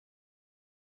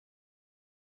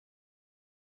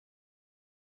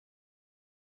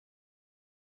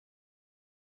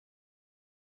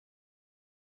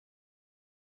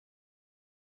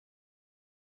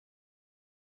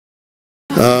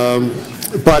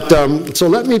So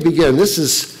let me begin. This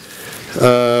is,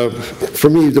 for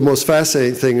me, the most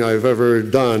fascinating thing I've ever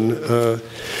done.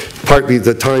 Partly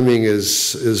the timing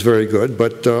is very good,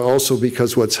 but also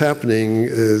because what's happening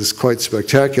is quite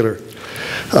spectacular.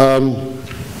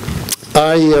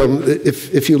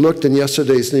 If you looked in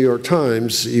yesterday's New York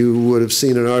Times, you would have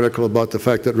seen an article about the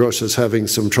fact that Russia's having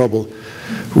some trouble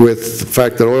with the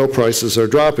fact that oil prices are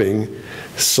dropping.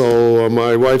 So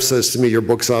my wife says to me, "Your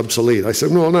book's obsolete." I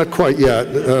said, "No, not quite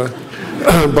yet."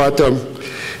 But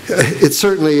it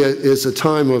certainly is a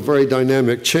time of very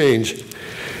dynamic change.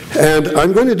 And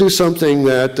I'm going to do something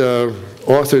that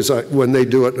authors, when they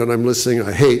do it and I'm listening,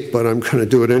 I hate, but I'm going to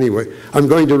do it anyway. I'm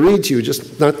going to read to you,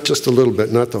 not just a little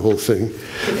bit, not the whole thing,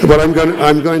 but I'm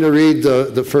going to read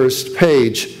the first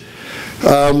page.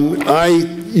 I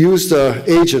used an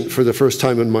agent for the first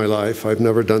time in my life. I've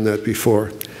never done that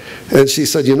before. And she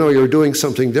said, "You know, you're doing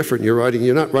something different.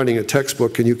 You're not writing a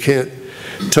textbook, and you can't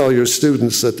tell your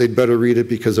students that they'd better read it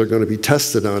because they're going to be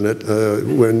tested on it.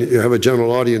 When you have a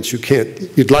general audience,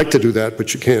 you'd like to do that,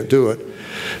 but you can't do it.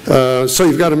 So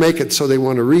you've got to make it so they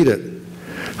want to read it."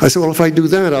 I said, "Well, if I do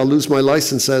that, I'll lose my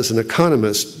license as an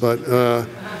economist." But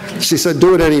she said,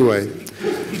 "Do it anyway."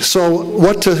 So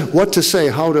what to say,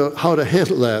 how to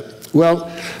handle that? Well,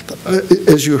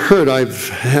 as you heard, I've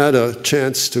had a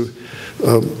chance to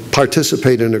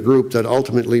participate in a group that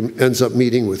ultimately ends up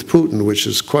meeting with Putin, which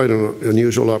is quite an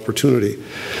unusual opportunity.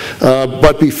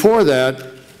 But before that,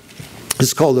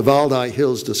 it's called the Valdai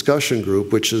Hills Discussion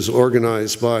Group, which is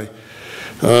organized by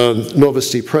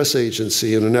Novosti Press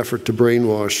Agency in an effort to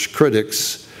brainwash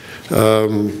critics.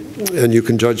 And you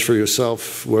can judge for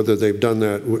yourself whether they've done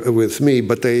that with me.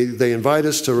 But they invite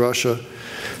us to Russia.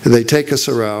 They take us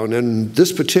around, and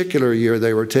this particular year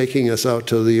they were taking us out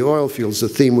to the oil fields. The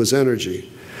theme was energy.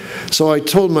 So I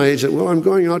told my agent, "Well, I'm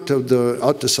going out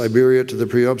to Siberia, to the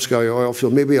Priobskaya oil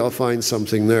field. Maybe I'll find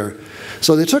something there."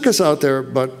 So they took us out there,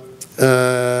 but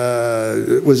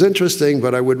it was interesting,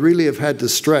 but I would really have had to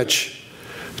stretch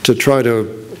to try to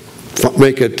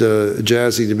make it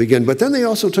jazzy to begin. But then they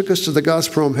also took us to the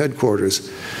Gazprom headquarters.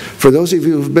 For those of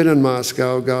you who've been in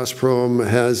Moscow, Gazprom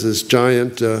has this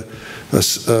giant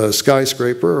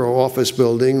skyscraper or office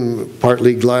building,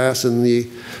 partly glass, in the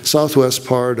southwest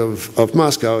part of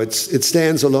Moscow. It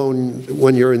stands alone.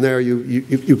 When you're in there,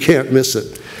 you can't miss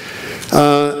it.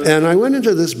 And I went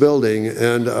into this building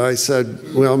and I said,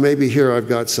 well, maybe here I've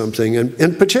got something. And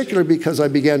in particular, because I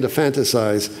began to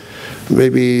fantasize.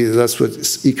 Maybe that's what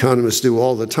economists do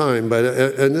all the time, but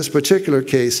in this particular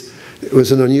case, it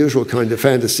was an unusual kind of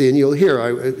fantasy. And you'll hear,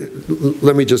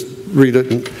 let me just read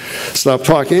it and stop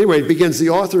talking. Anyway, it begins, "The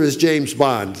author is James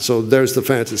Bond." So there's the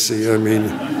fantasy. I mean,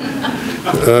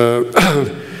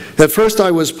 at first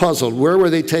I was puzzled. Where were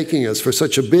they taking us? For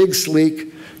such a big,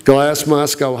 sleek, glass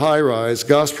Moscow high-rise,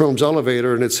 Gazprom's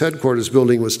elevator in its headquarters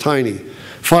building was tiny.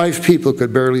 5 people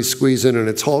could barely squeeze in, and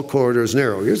its hall corridors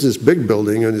narrow. Here's this big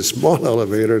building and this small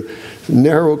elevator,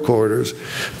 narrow corridors.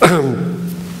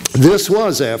 This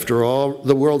was, after all,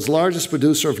 the world's largest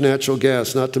producer of natural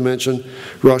gas, not to mention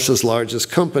Russia's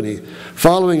largest company.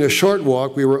 Following a short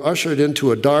walk, we were ushered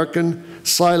into a darkened,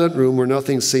 silent room where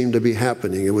nothing seemed to be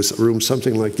happening. It was a room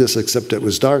something like this, except it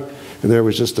was dark, and there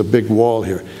was just a big wall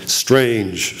here.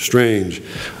 Strange, strange.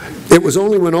 It was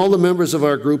only when all the members of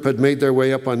our group had made their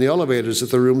way up on the elevators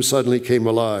that the room suddenly came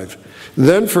alive.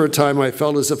 Then, for a time, I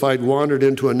felt as if I'd wandered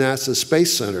into a NASA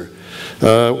Space Center.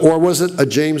 Or was it a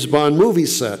James Bond movie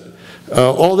set?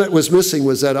 All that was missing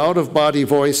was that out-of-body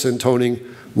voice intoning,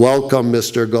 "Welcome,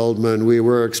 Mr. Goldman. We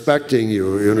were expecting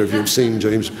you." You know, if you've seen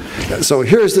James. So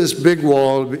here's this big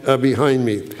wall behind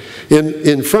me.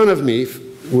 In front of me,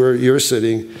 where you're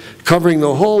sitting, covering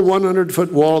the whole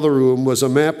 100-foot wall of the room, was a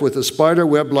map with a spider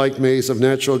web-like maze of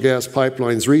natural gas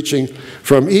pipelines reaching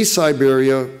from East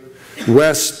Siberia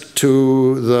west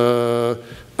to the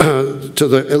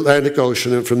Atlantic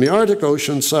Ocean, and from the Arctic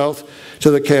Ocean south to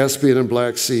the Caspian and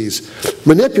Black Seas.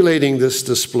 Manipulating this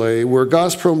display were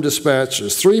Gazprom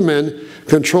dispatchers, 3 men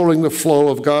controlling the flow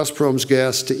of Gazprom's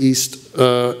gas to East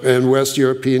and West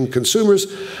European consumers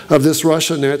of this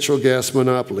Russian natural gas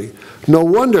monopoly. No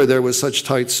wonder there was such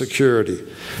tight security.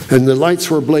 And the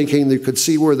lights were blinking. You could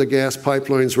see where the gas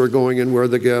pipelines were going and where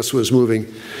the gas was moving.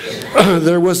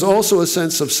 There was also a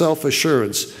sense of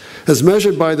self-assurance, as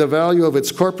measured by the value of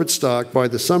its corporate stock by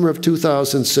the summer of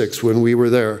 2006 when we were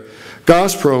there.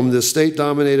 Gazprom, the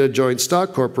state-dominated joint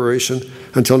stock corporation,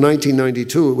 until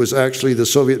 1992, it was actually the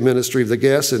Soviet Ministry of the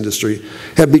Gas Industry,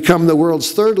 had become the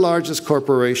world's 3rd largest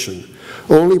corporation.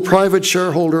 Only private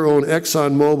shareholder-owned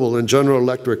ExxonMobil and General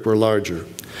Electric were larger.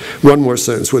 One more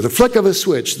sentence. With a flick of a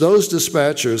switch, those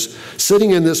dispatchers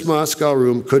sitting in this Moscow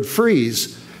room could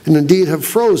freeze and indeed have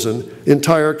frozen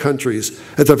entire countries.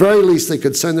 At the very least, they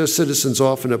could send their citizens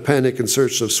off in a panic in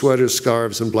search of sweaters,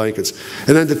 scarves, and blankets.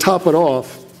 And then to top it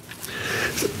off,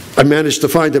 I managed to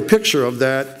find a picture of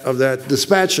that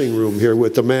dispatching room here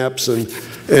with the maps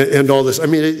and all this. I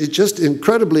mean, it's just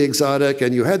incredibly exotic,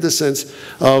 and you had the sense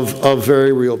of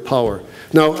very real power.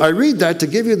 Now, I read that to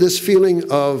give you this feeling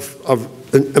of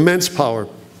immense power.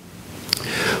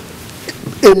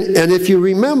 And if you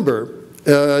remember,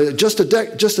 just a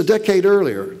decade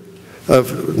earlier,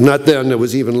 not then, it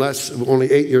was even less,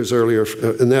 only 8 years earlier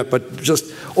than that, but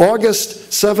just August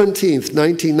 17th,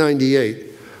 1998,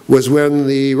 was when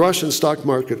the Russian stock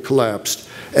market collapsed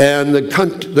and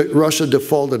Russia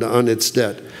defaulted on its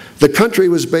debt. The country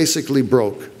was basically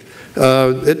broke.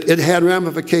 It had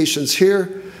ramifications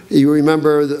here. You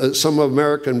remember some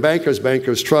American Bankers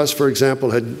Trust, for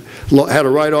example, had a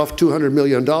write-off $200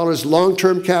 million.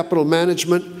 Long-term capital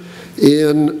management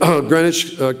in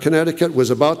Greenwich, Connecticut was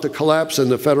about to collapse, and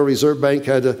the Federal Reserve Bank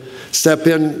had to step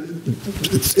in.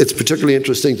 It's particularly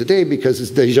interesting today because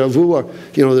it's deja vu.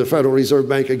 You know, the Federal Reserve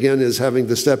Bank again is having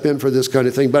to step in for this kind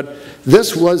of thing. But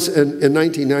this was in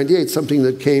 1998 something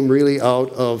that came really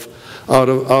out of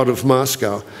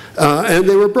Moscow, and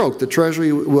they were broke. The Treasury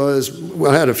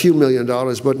had a few $1 million,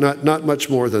 but not much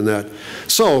more than that.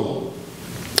 So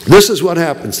this is what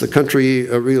happens. The country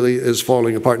really is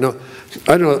falling apart. Now,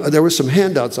 I don't know, there were some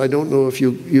handouts. I don't know if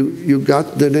you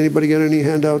got, did anybody get any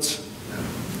handouts?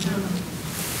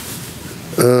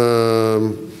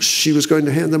 She was going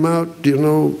to hand them out. Do you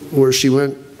know where she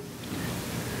went?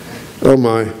 Oh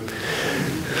my.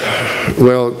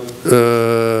 Well,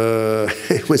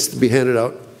 it was to be handed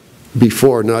out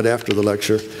before, not after the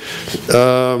lecture.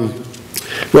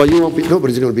 Well,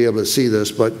 nobody's going to be able to see this,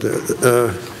 but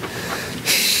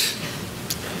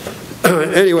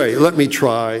anyway, let me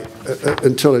try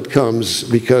until it comes,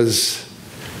 because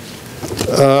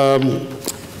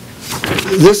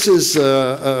this is,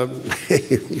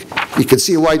 you can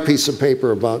see a white piece of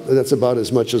paper that's about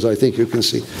as much as I think you can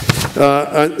see.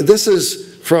 This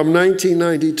is from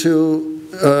 1992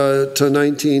 to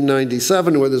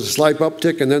 1997, where there's a slight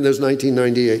uptick, and then there's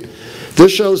 1998.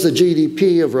 This shows the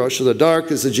GDP of Russia. The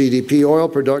dark is the GDP. Oil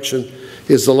production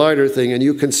is the lighter thing, and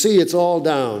you can see it's all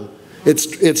down.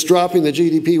 It's dropping. The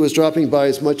GDP was dropping by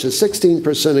as much as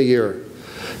 16% a year.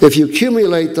 If you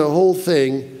accumulate the whole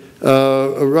thing,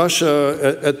 Russia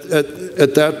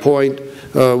at that point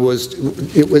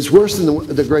was worse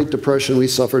than the Great Depression we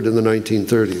suffered in the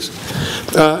 1930s.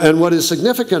 And what is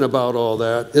significant about all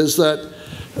that is that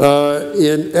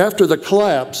after the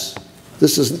collapse,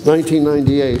 this is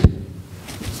 1998.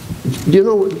 Do you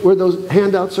know where those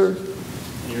handouts are?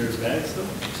 In your bag still?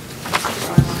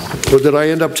 Or did I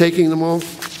end up taking them all?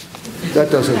 That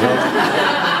doesn't help.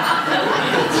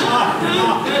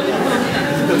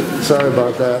 Sorry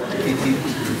about that.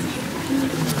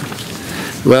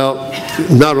 Well,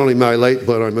 not only am I late,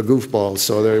 but I'm a goofball,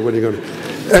 so what are you going to...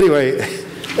 Anyway,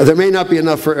 there may not be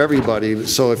enough for everybody,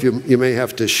 so if you may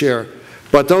have to share.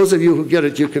 But those of you who get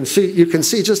it, you can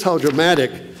see just how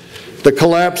dramatic the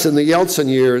collapse in the Yeltsin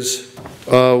years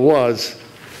was.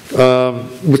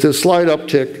 With a slight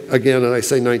uptick, again, and I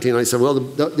say 1997. Well,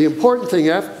 the important thing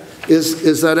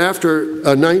is that after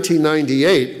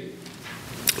 1998,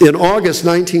 in August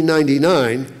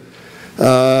 1999,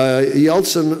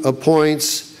 Yeltsin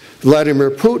appoints Vladimir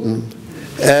Putin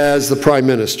as the prime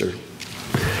minister.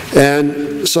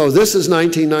 And so this is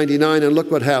 1999, and look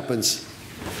what happens.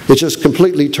 It just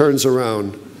completely turns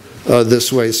around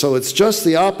this way. So it's just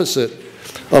the opposite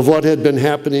of what had been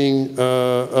happening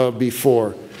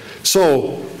before.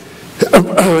 So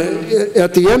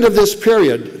at the end of this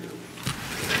period,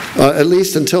 at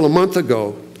least until a month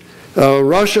ago,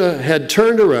 Russia had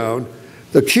turned around.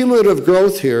 The cumulative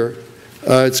growth here,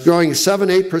 it's growing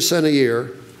 7–8% a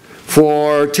year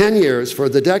for 10 years, for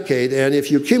the decade, and if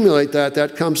you accumulate that,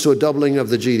 that comes to a doubling of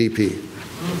the GDP.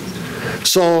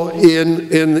 So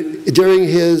during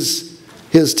his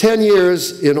 10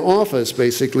 years in office,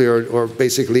 basically, or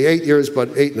basically 8 years, but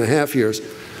 8.5 years,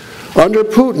 under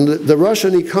Putin, the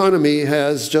Russian economy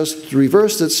has just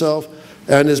reversed itself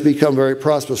and has become very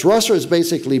prosperous. Russia is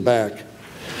basically back.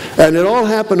 And it all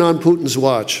happened on Putin's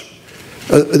watch.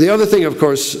 The other thing, of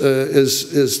course,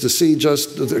 is to see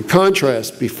just the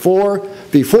contrast before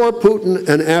Putin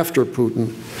and after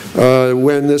Putin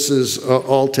when this is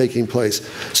all taking place.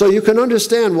 So you can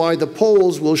understand why the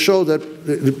polls will show that,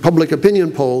 the public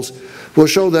opinion polls will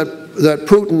show that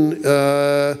Putin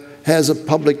has a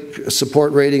public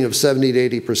support rating of 70 to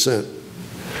 80%.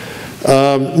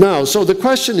 Now, so the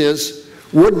question is,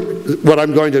 what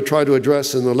I'm going to try to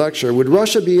address in the lecture, would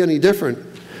Russia be any different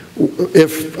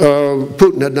if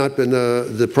Putin had not been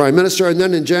the prime minister, and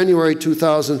then in January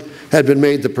 2000 had been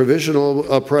made the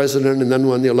provisional president and then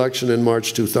won the election in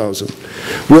March 2000?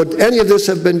 Would any of this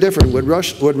have been different? Would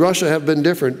Russia have been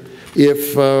different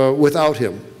if without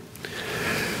him?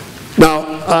 Now,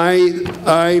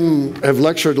 I have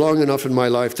lectured long enough in my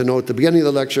life to know at the beginning of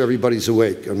the lecture everybody's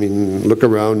awake. I mean, look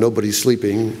around, nobody's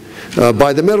sleeping.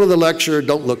 By the middle of the lecture,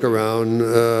 don't look around.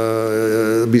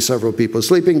 There'll be several people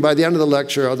sleeping. By the end of the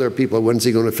lecture, other people, when's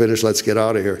he going to finish? Let's get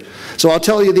out of here. So I'll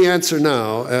tell you the answer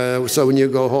now. So when you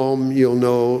go home, you'll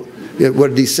know, what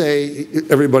did he say?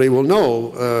 Everybody will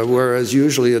know, whereas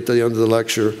usually at the end of the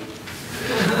lecture,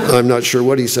 I'm not sure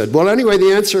what he said. Well, anyway,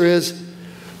 the answer is,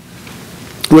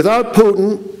 without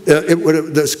Putin,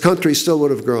 this country still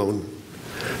would have grown.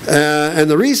 And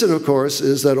the reason, of course,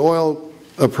 is that oil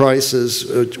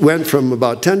prices went from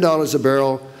about $10 a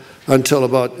barrel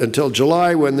until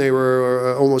July, when they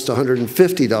were almost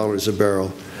 $150 a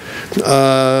barrel.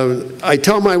 I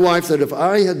tell my wife that if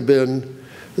I had been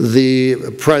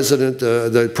the president,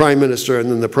 the prime minister, and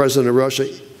then the president of Russia,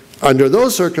 under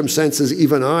those circumstances,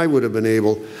 even I would have been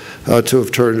able to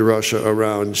have turned Russia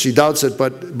around. She doubts it,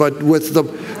 but with the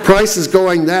prices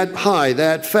going that high,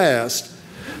 that fast,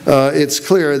 it's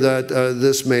clear that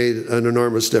this made an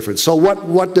enormous difference. So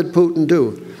what did Putin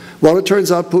do? Well, it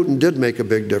turns out Putin did make a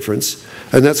big difference,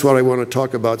 and that's what I want to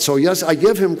talk about. So yes, I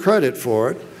give him credit for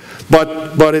it,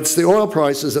 but it's the oil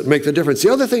prices that make the difference.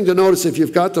 The other thing to notice, if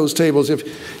you've got those tables,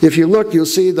 if you look, you'll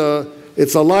see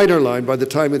it's a lighter line. By the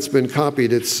time it's been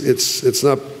copied, it's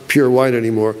not pure white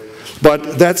anymore.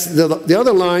 But that's the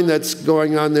other line that's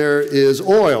going on there is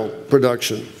oil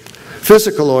production,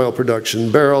 physical oil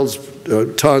production, barrels,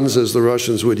 tons, as the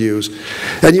Russians would use.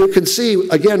 And you can see,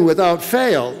 again, without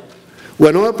fail,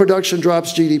 when oil production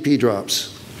drops, GDP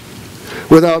drops.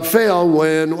 Without fail,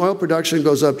 when oil production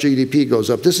goes up, GDP goes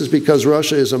up. This is because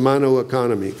Russia is a mono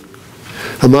economy,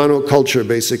 a monoculture,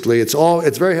 basically. It's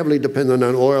very heavily dependent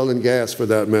on oil and gas, for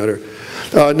that matter.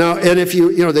 Now, and if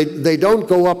they don't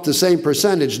go up the same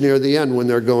percentage near the end when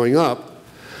they're going up,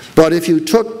 but if you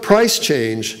took price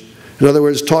change, in other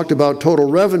words, talked about total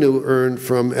revenue earned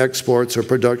from exports or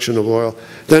production of oil,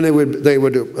 then they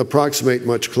would approximate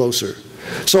much closer.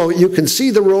 So you can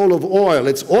see the role of oil.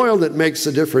 It's oil that makes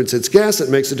the difference. It's gas that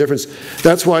makes the difference.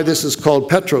 That's why this is called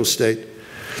Petrostate.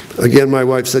 Again, my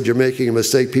wife said, you're making a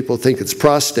mistake. People think it's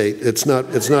prostate. It's not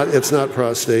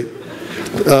prostate.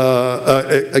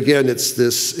 Again, it's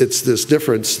this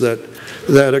difference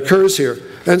that occurs here.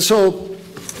 And so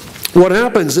what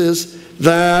happens is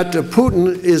that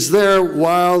Putin is there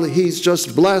while he's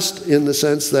just blessed, in the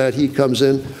sense that he comes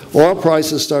in, oil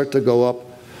prices start to go up.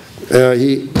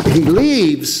 He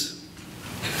leaves,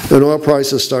 and oil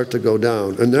prices start to go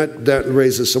down. And that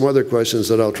raises some other questions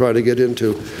that I'll try to get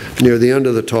into near the end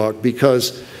of the talk,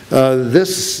 because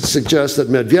this suggests that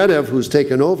Medvedev, who's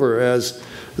taken over as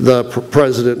the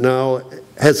president now,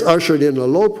 has ushered in a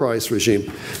low-price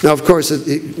regime. Now, of course,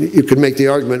 you could make the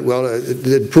argument, well,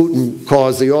 did Putin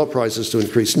cause the oil prices to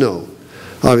increase? No.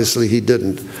 Obviously, he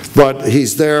didn't. But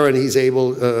he's there, and he's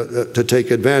able to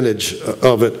take advantage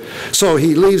of it. So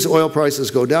he leaves oil prices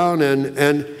go down,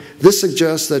 and this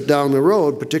suggests that down the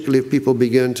road, particularly if people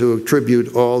begin to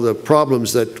attribute all the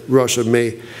problems that Russia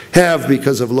may have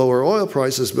because of lower oil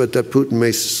prices, but that Putin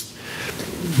may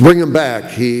bring him back.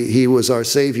 He was our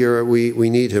savior. We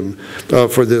need him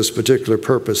for this particular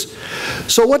purpose.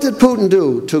 So what did Putin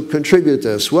do to contribute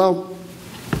this? Well,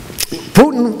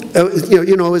 Putin,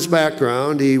 you know his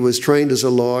background. He was trained as a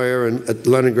lawyer at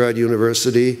Leningrad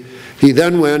University. He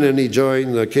then went and he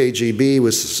joined the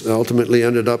KGB, ultimately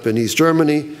ended up in East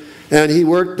Germany, and he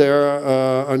worked there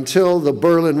until the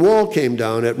Berlin Wall came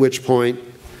down, at which point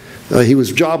he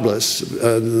was jobless.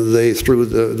 When they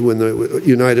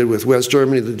united with West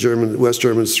Germany, the West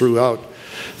Germans threw out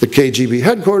the KGB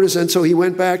headquarters, and so he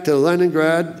went back to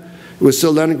Leningrad. It was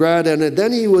still Leningrad, and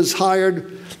then he was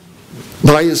hired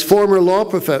by his former law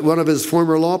professor, one of his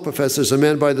former law professors, a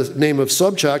man by the name of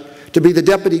Sobchak, to be the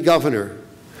deputy governor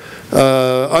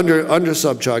under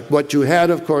Sobchak. What you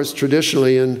had, of course,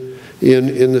 traditionally in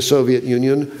the Soviet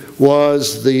Union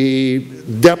was the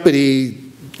deputy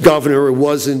governor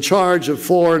was in charge of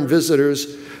foreign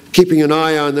visitors, keeping an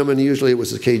eye on them, and usually it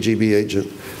was a KGB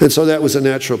agent. And so that was a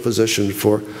natural position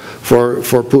for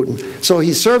Putin. So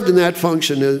he served in that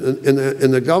function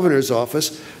in the governor's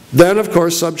office. Then, of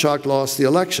course, Sobchak lost the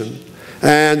election,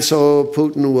 and so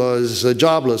Putin was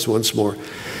jobless once more.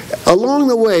 Along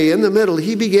the way, in the middle,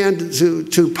 he began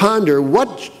to ponder,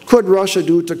 what could Russia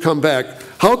do to come back?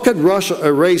 How could Russia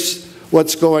erase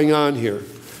what's going on here?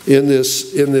 in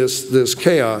this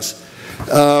chaos.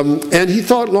 And he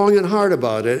thought long and hard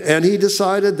about it, and he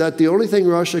decided that the only thing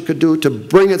Russia could do to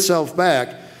bring itself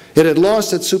back, it had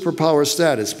lost its superpower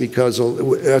status because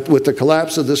with the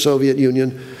collapse of the Soviet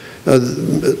Union,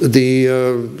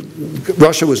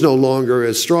 Russia was no longer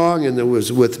as strong, and there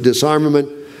was with disarmament.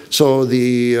 So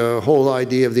the whole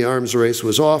idea of the arms race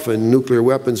was off, and nuclear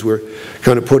weapons were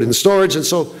kind of put in storage. And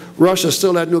so Russia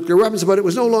still had nuclear weapons, but it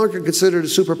was no longer considered a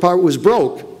superpower. It was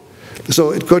broke,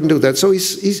 so it couldn't do that. So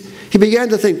he began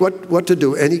to think what to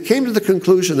do, and he came to the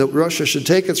conclusion that Russia should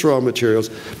take its raw materials,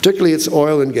 particularly its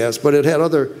oil and gas, but it had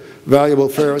other valuable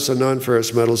ferrous and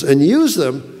non-ferrous metals, and use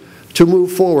them to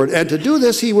move forward. And to do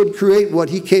this, he would create what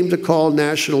he came to call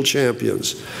national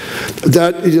champions.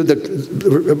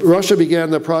 Russia began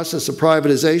the process of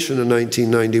privatization in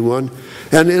 1991,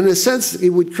 and in a sense, he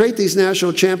would create these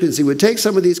national champions. He would take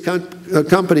some of these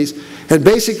companies and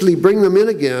basically bring them in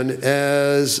again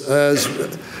as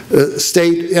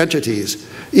state entities,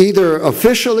 either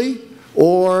officially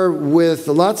or with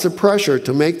lots of pressure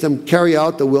to make them carry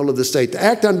out the will of the state, to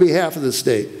act on behalf of the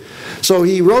state. So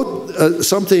he wrote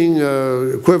something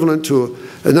equivalent to,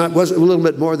 was a little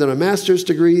bit more than a master's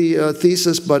degree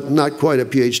thesis, but not quite a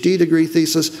PhD degree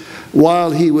thesis,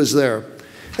 while he was there.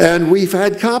 And we've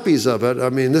had copies of it. I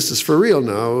mean, this is for real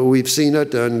now. We've seen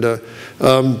it and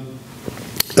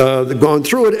gone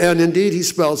through it, and indeed he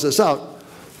spells this out.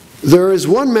 There is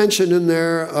one mention in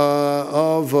there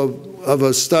of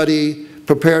a study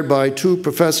prepared by two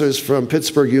professors from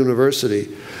Pittsburgh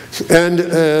University. And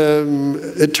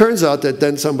it turns out that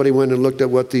then somebody went and looked at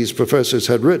what these professors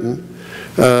had written.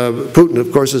 Putin,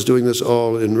 of course, is doing this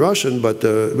all in Russian, but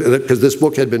because this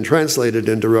book had been translated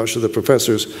into Russia, the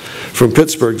professors from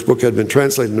Pittsburgh's book had been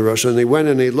translated into Russian, and they went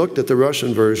and they looked at the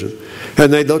Russian version,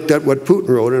 and they looked at what Putin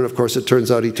wrote, and of course it turns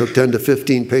out he took 10 to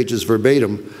 15 pages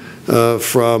verbatim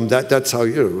from that. That's how,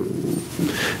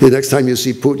 the next time you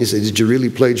see Putin, you say, did you really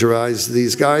plagiarize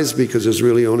these guys? Because there's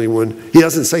really only one. He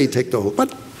doesn't say take the whole,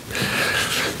 but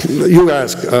you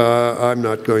ask. I'm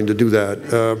not going to do that.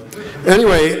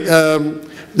 Anyway,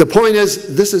 the point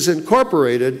is, this is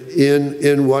incorporated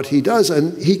in what he does,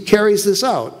 and he carries this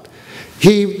out.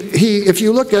 If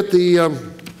you look at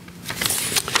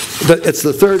it's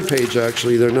the third page,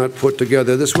 actually. They're not put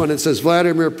together. This one, it says,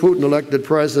 Vladimir Putin elected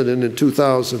president in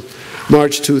 2000,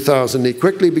 March 2000. He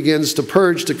quickly begins to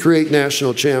purge to create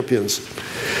national champions.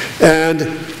 And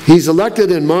he's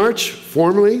elected in March,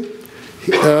 formally.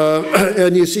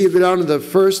 And you see, you go down to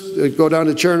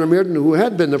Chernomyrdin, who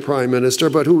had been the prime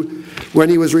minister, but who, when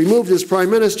he was removed as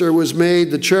prime minister, was made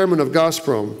the chairman of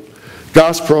Gazprom.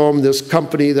 Gazprom, this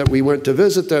company that we went to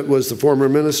visit, that was the former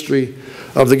Ministry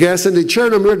of the Gas Industry.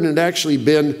 Chernomyrdin had actually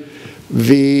been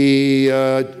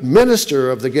the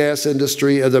minister of the gas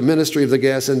industry, the Ministry of the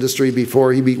Gas Industry,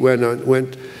 before he became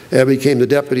the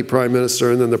deputy prime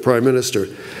minister and then the prime minister.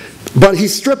 But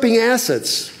he's stripping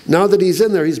assets. Now that he's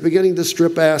in there, he's beginning to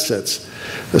strip assets.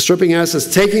 Stripping assets,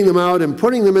 taking them out and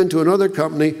putting them into another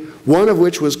company, one of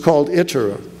which was called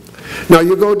Itera. Now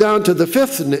you go down to the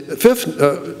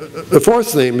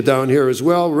fourth name down here as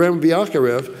well, Rem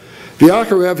Vyakharev.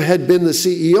 Vyakharev had been the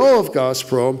CEO of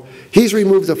Gazprom. He's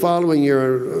removed the following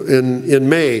year in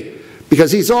May,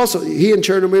 because he and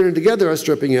Chernomyrdin together are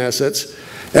stripping assets.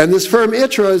 And this firm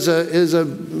Itera is a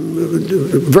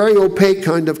very opaque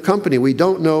kind of company. We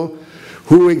don't know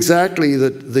who exactly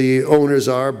the owners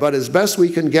are, but as best we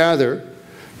can gather,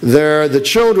 they're the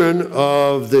children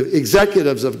of the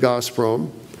executives of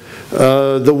Gazprom,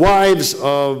 the wives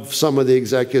of some of the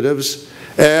executives,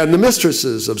 and the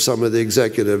mistresses of some of the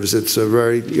executives. It's a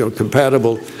very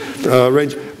compatible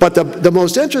range. But the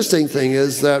most interesting thing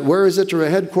is that where is Itera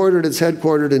headquartered? It's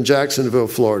headquartered in Jacksonville,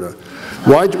 Florida.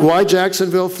 Why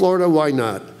Jacksonville, Florida? Why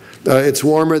not? It's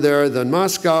warmer there than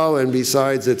Moscow, and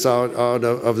besides, it's out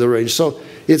of the range. So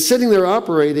it's sitting there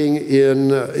operating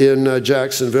in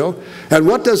Jacksonville. And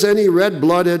what does any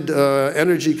red-blooded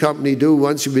energy company do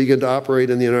once you begin to operate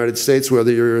in the United States,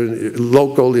 whether you're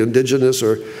local, indigenous,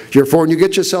 or you're foreign? You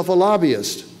get yourself a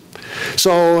lobbyist.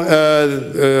 So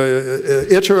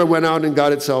Itera went out and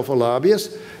got itself a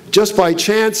lobbyist. Just by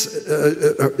chance,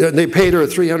 they paid her a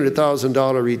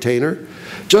 $300,000 retainer.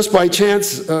 Just by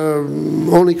chance,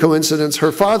 only coincidence,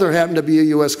 her father happened to be a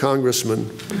U.S. congressman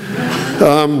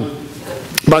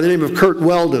by the name of Kurt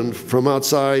Weldon from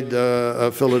outside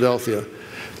Philadelphia.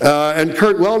 And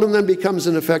Kurt Weldon then becomes,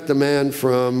 in effect, the man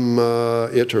from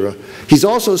Itera. He's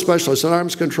also a specialist in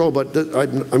arms control, but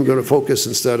I'm going to focus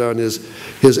instead on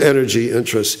his energy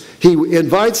interests. He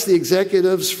invites the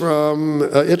executives from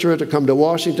Itera to come to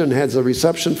Washington, has a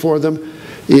reception for them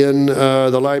in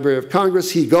the Library of Congress.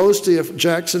 He goes to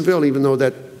Jacksonville, even though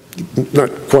that not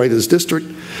quite his district,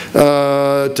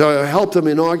 to help them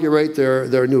inaugurate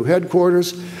their new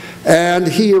headquarters. And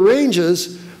he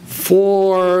arranges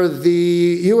for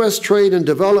the U.S. Trade and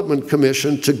Development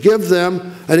Commission to give them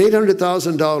an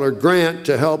 $800,000 grant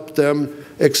to help them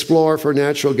explore for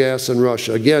natural gas in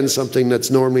Russia. Again, something that's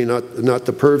normally not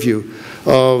the purview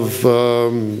of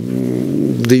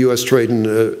the U.S. Trade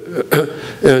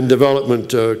and Development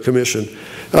Commission.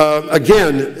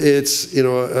 Again, it's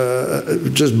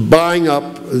just buying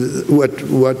up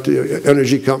what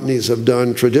energy companies have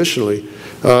done traditionally.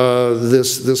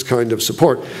 This kind of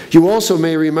support. You also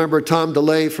may remember Tom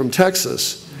DeLay from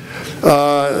Texas.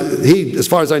 As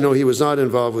far as I know, he was not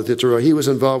involved with ITER. He was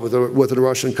involved with a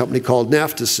Russian company called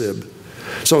Naftasib.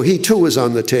 So he too was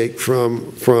on the take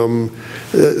from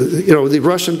the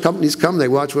Russian companies come, they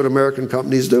watch what American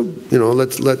companies do.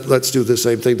 Let's do the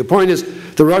same thing. The point is,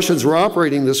 the Russians were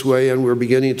operating this way and were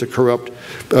beginning to corrupt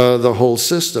the whole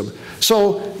system.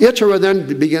 So ITER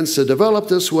then begins to develop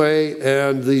this way,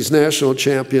 and these national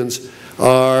champions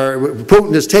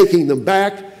Putin is taking them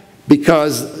back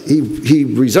because he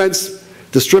resents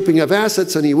the stripping of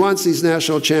assets, and he wants these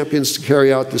national champions to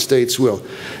carry out the state's will.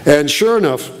 And sure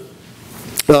enough,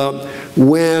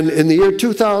 in the year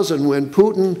 2000, when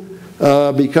Putin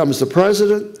becomes the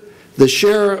president, the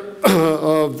share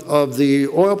of the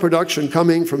oil production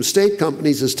coming from state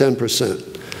companies is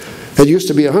 10%. It used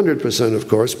to be 100%, of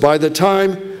course. By the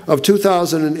time of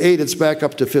 2008, it's back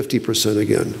up to 50%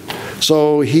 again.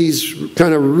 So he's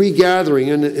kind of regathering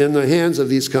in the hands of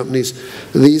these companies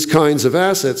these kinds of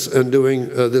assets and doing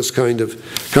this kind of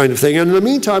thing. And in the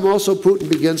meantime, also Putin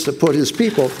begins to put his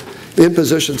people in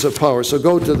positions of power. So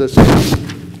go to this.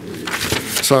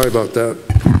 Sorry about that.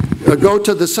 Go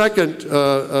to the second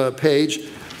page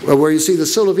where you see the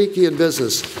Silovikian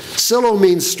business. Silo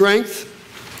means strength.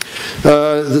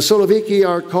 The Siloviki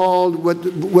are called,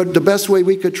 what the best way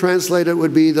we could translate it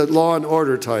would be the law and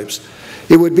order types.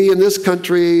 It would be in this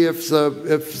country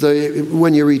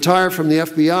when you retire from the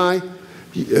FBI,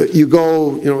 you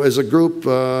go as a group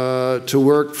to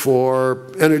work for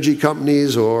energy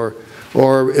companies or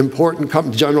important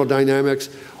companies, General Dynamics,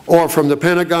 or from the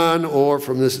Pentagon or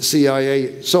from the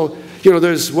CIA. So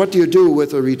there's what do you do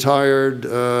with a retired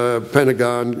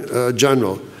Pentagon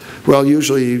general? Well,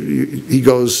 usually he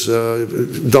goes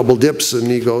double dips, and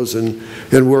he goes and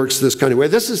works this kind of way.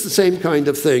 This is the same kind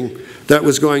of thing that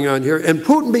was going on here. And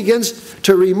Putin begins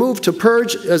to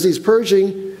purge, as he's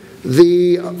purging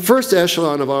the first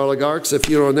echelon of oligarchs. If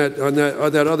on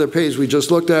that other page we just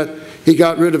looked at, he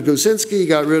got rid of Gusinski, he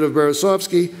got rid of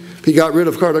Berezovsky, he got rid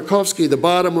of Khodorkovsky. The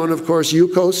bottom one, of course,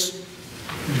 Yukos.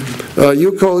 The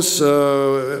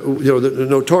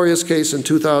notorious case in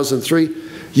 2003.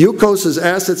 Yukos's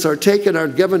assets are taken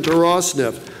and given to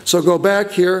Rosneft. So go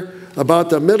back here about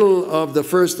the middle of the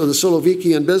first of the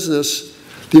Silovikian business.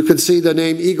 You can see the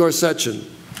name Igor Sechin.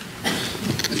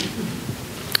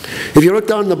 If you look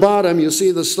down the bottom, you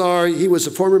see the star. He was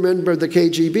a former member of the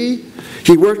KGB.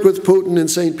 He worked with Putin in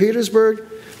St. Petersburg.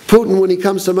 Putin, when he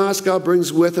comes to Moscow,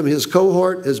 brings with him his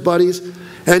cohort, his buddies,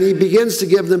 and he begins to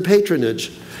give them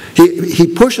patronage. He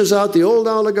pushes out the old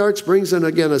oligarchs, brings in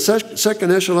again a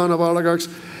second echelon of oligarchs,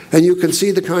 and you can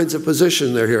see the kinds of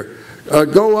position they're here.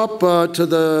 Go up to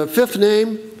the fifth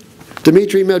name,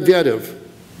 Dmitry Medvedev.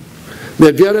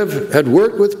 Medvedev had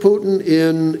worked with Putin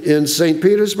in St.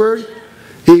 Petersburg.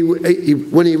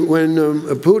 When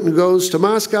Putin goes to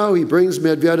Moscow, he brings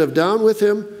Medvedev down with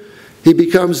him. He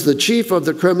becomes the chief of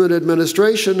the Kremlin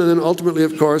administration, and then ultimately,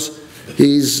 of course,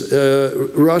 he's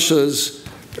Russia's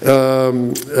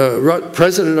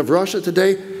president of Russia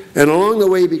today, and along the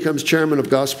way he becomes chairman of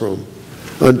Gazprom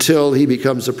until he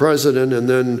becomes the president, and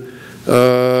then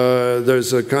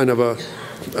there's a kind of a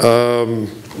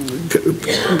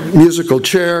musical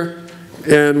chair,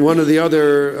 and one of the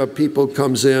other people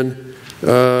comes in,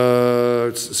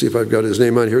 let's see if I've got his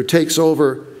name on here, takes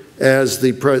over as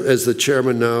the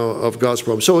chairman now of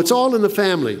Gazprom. So it's all in the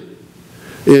family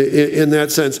in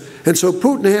that sense. And so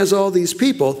Putin has all these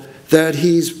people that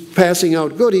he's passing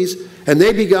out goodies, and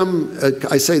they become,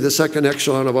 I say, the second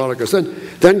echelon of oligarchs.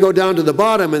 Then go down to the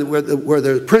bottom, and where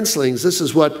they're princelings. This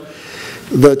is what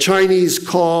the Chinese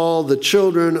call the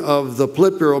children of the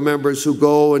Politburo members who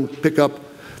go and pick up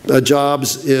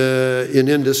jobs in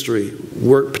industry,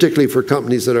 work particularly for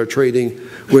companies that are trading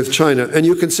with China. And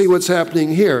you can see what's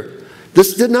happening here.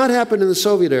 This did not happen in the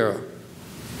Soviet era.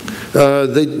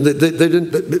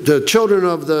 The children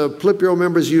of the Politburo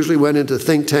members usually went into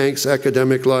think tanks,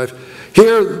 academic life.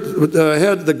 Here,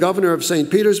 the governor of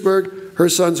St. Petersburg, her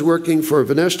son's working for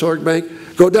Veneshtorg Bank.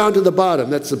 Go down to the bottom.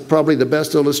 That's probably the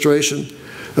best illustration.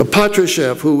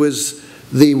 Patrushev, who was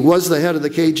was the head of the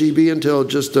KGB until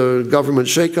just a government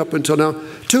shakeup until now.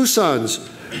 2 sons.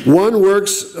 One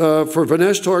works for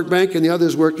Veneshtorg Bank, and the other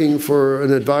is working for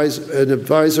an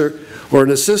advisor or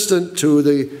an assistant to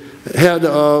the head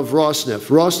of Rosneft.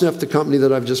 Rosneft, the company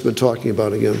that I've just been talking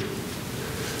about again.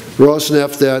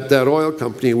 Rosneft, that oil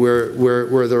company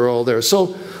where they're all there.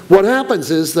 So what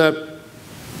happens is that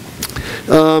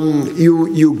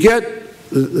you get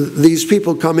these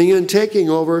people coming in, taking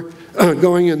over,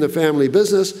 going in the family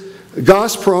business.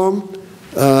 Gazprom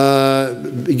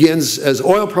begins, as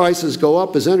oil prices go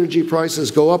up, as energy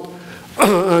prices go up,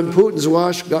 on Putin's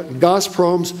watch,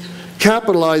 Gazprom's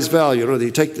capitalized value,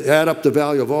 they add up the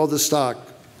value of all the stock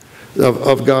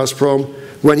of Gazprom.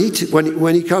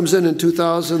 When he comes in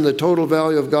 2000, the total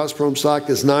value of Gazprom stock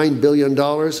is $9 billion.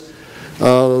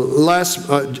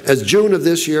 As June of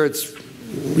this year,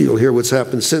 you'll hear what's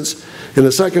happened since in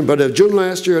a second, but in June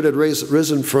last year, it had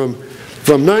risen from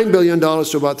 $9 billion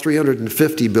to about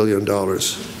 $350 billion.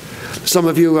 Some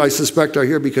of you, I suspect, are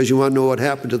here because you want to know what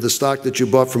happened to the stock that you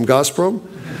bought from Gazprom,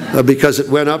 because it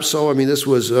went up so. I mean, this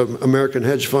was American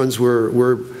hedge funds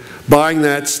were buying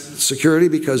that security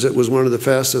because it was one of the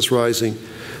fastest rising,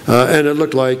 and it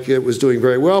looked like it was doing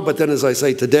very well. But then, as I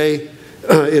say, today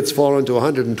it's fallen to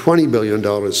 $120 billion.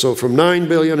 So from $9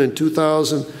 billion in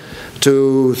 2000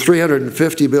 to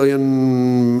 $350 billion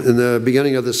in the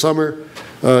beginning of the summer,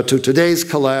 to today's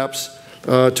collapse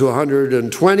to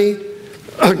 120.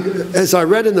 As I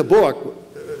read in the book,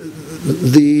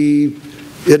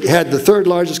 it had the 3rd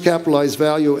largest capitalized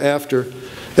value after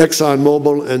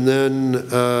ExxonMobil and then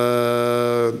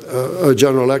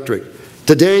General Electric.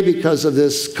 Today, because of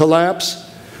this collapse,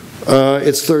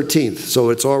 it's 13th.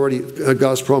 So it's already,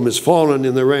 Gazprom has fallen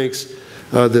in the ranks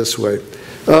this way.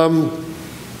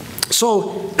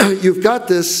 So you've got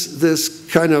this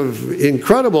kind of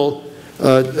incredible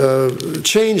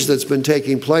change that's been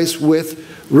taking place with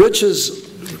riches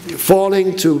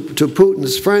falling to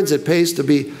Putin's friends. It pays to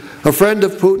be a friend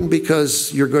of Putin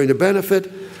because you're going to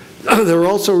benefit. There are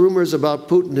also rumors about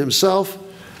Putin himself.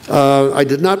 I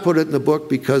did not put it in the book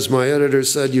because my editor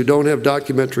said you don't have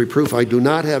documentary proof. I do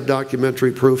not have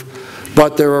documentary proof,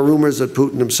 but there are rumors that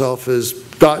Putin himself has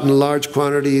gotten large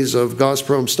quantities of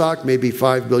Gazprom stock, maybe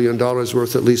 $5 billion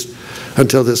worth at least,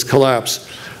 until this collapse.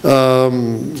 So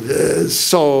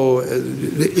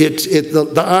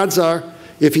the odds are,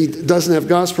 if he doesn't have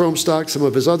Gazprom stock, some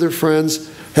of his other friends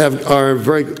are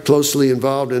very closely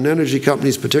involved in energy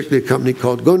companies, particularly a company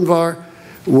called Gunvar,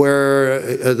 where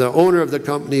the owner of the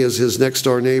company is his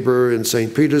next-door neighbor in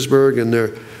St. Petersburg, and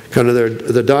they're kind of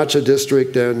the Dacha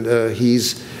district, and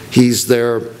he's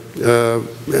there,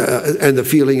 and the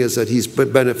feeling is that he's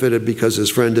benefited because his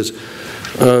friend has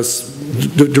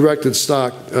directed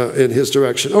stock in his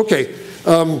direction. Okay,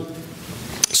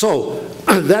 so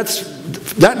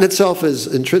that in itself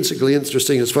is intrinsically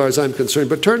interesting as far as I'm concerned.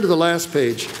 But turn to the last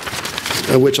page,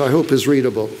 which I hope is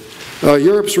readable.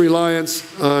 Europe's reliance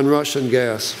on Russian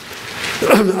gas.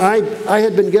 I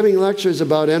had been giving lectures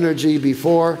about energy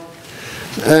before,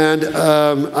 and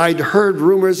I'd heard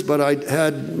rumors, but I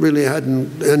really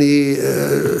hadn't any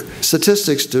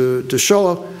statistics to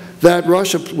show that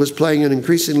Russia was playing an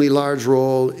increasingly large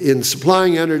role in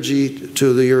supplying energy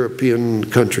to the European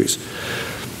countries.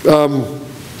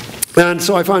 And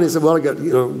so I finally said, well,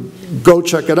 go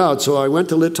check it out. So I went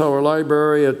to Littauer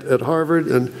Library at Harvard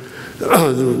and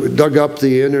dug up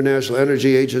the International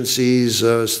Energy Agency's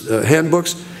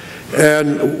handbooks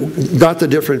and got the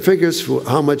different figures for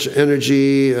how much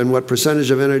energy and what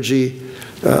percentage of energy.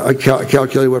 I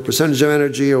calculated what percentage of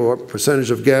energy or what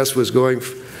percentage of gas was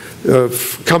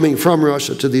coming from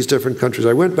Russia to these different countries.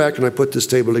 I went back and I put this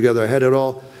table together. I had it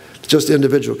all just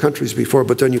individual countries before,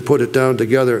 but then you put it down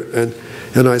together,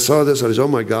 and I saw this, and I said, oh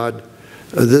my God,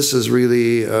 this is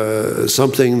really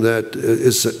something that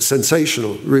is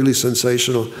sensational, really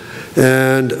sensational,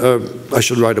 and I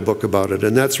should write a book about it,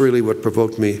 and that's really what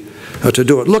provoked me to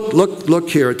do it. Look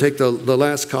here, take the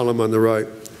last column on the right.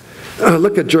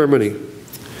 Look at Germany.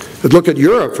 Look at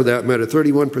Europe, for that matter.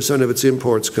 31% of its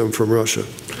imports come from Russia.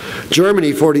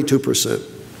 Germany, 42%.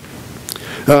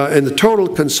 And the total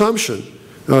consumption,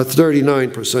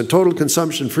 39%. Total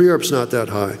consumption for Europe's not that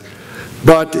high.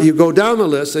 But you go down the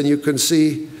list and you can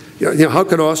see, how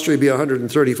could Austria be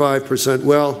 135%?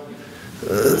 Well,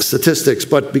 statistics,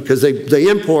 but because they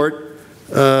import,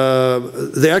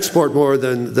 they export more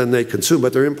than they consume,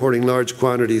 but they're importing large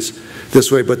quantities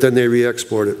this way, but then they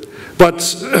re-export it.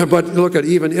 But look at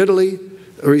even Italy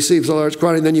receives a large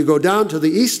quantity, and then you go down to the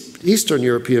Eastern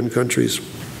European countries,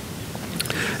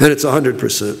 and it's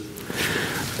 100%.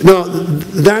 Now,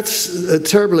 that's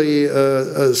terribly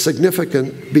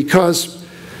significant because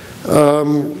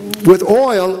With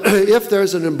oil, if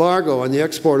there's an embargo on the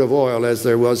export of oil, as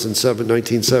there was in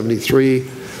 1973,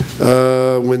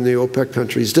 when the OPEC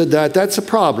countries did that, that's a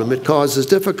problem. It causes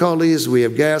difficulties. We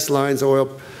have gas lines,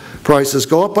 oil prices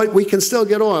go up, but we can still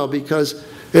get oil, because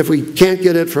if we can't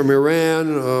get it from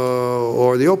Iran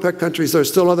or the OPEC countries, there's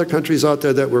still other countries out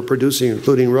there that we're producing,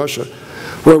 including Russia,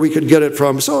 where we could get it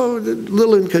from. So a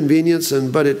little inconvenience,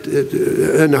 but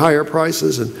and higher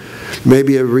prices, and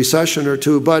maybe a recession or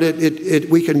two, but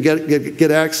we can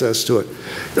get access to it.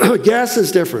 Gas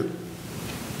is different.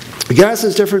 Gas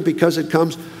is different because it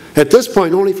comes at this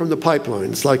point only from the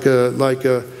pipelines,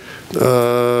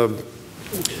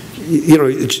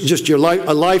 it's just a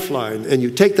lifeline, and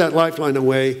you take that lifeline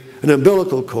away, an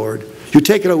umbilical cord, you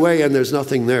take it away, and there's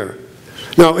nothing there.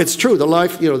 Now, it's true,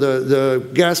 the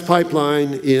gas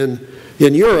pipeline in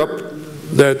Europe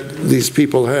that these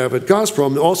people have at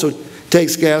Gazprom also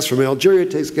takes gas from Algeria,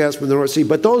 takes gas from the North Sea,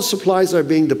 but those supplies are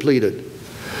being depleted.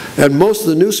 And most of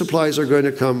the new supplies are going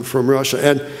to come from Russia.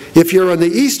 And if you're on the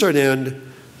eastern end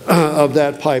of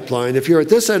that pipeline, if you're at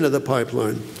this end of the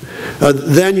pipeline,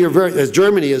 then you're as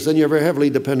Germany is, then you're very heavily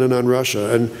dependent on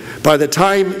Russia. And by the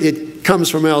time it comes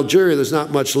from Algeria, there's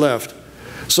not much left.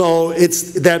 So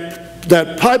it's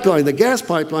that pipeline, the gas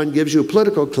pipeline, gives you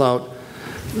political clout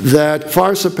that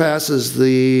far surpasses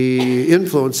the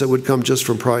influence that would come just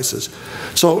from prices.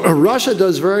 So Russia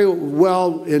does very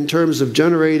well in terms of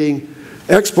generating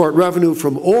export revenue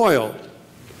from oil.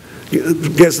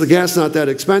 Because the gas is not that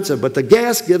expensive, but the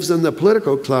gas gives them the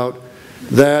political clout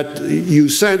that you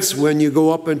sense when you go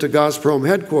up into Gazprom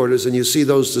headquarters and you see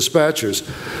those dispatchers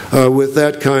with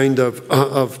that kind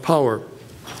of power.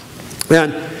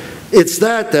 And it's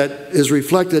that is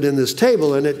reflected in this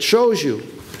table, and it shows you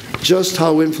just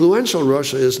how influential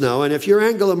Russia is now. And if you're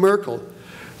Angela Merkel,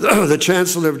 the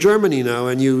Chancellor of Germany now,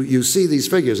 and you see these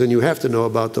figures, and you have to know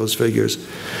about those figures,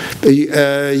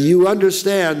 you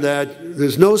understand that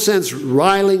there's no sense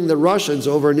riling the Russians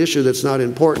over an issue that's not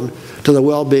important to the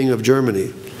well-being of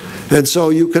Germany. And so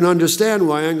you can understand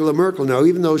why Angela Merkel now,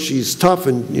 even though she's tough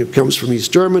and comes from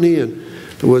East Germany and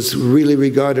was really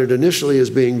regarded initially as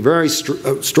being very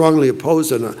strongly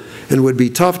opposed and would be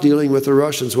tough dealing with the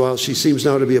Russians, while she seems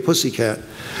now to be a pussycat.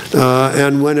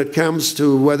 And when it comes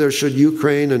to whether should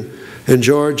Ukraine and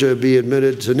Georgia be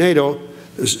admitted to NATO,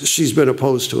 she's been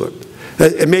opposed to it.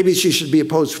 And maybe she should be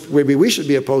opposed, maybe we should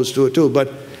be opposed to it too,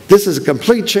 but this is a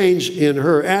complete change in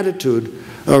her attitude,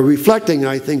 reflecting,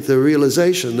 I think, the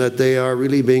realization that they are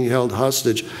really being held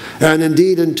hostage. And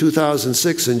indeed, in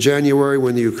 2006, in January,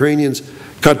 when the Ukrainians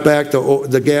cut back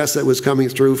the gas that was coming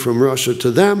through from Russia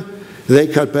to them, they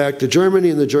cut back to Germany,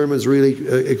 and the Germans really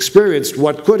experienced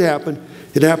what could happen.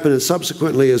 It happened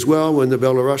subsequently as well when the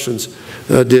Belarusians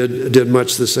did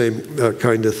much the same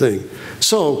kind of thing.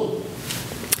 So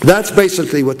that's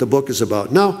basically what the book is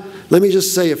about. Now, let me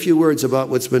just say a few words about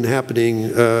what's been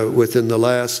happening within the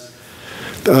last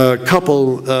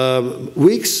couple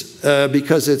weeks,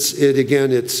 because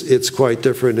it's quite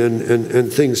different,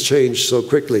 and things change so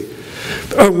quickly.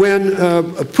 When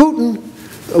Putin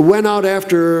went out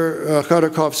after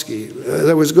Khodorkovsky,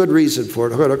 there was good reason for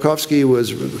it. Khodorkovsky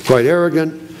was quite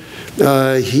arrogant.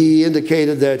 He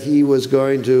indicated that he was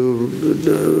going to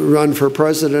run for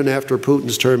president after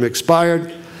Putin's term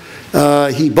expired.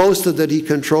 He boasted that he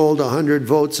controlled 100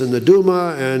 votes in the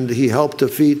Duma, and he helped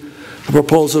defeat a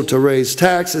proposal to raise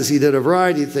taxes. He did a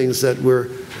variety of things that were,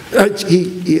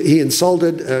 he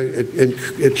insulted and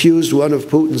accused one of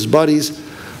Putin's buddies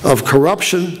of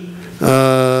corruption.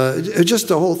 Just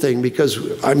the whole thing,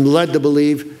 because I'm led to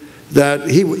believe that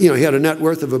he had a net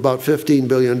worth of about $15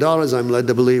 billion. I'm led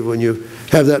to believe when you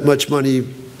have that much money,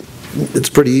 it's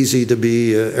pretty easy to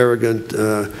be arrogant.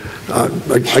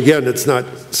 Again, it's not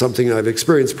something I've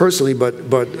experienced personally, but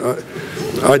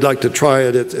I'd like to try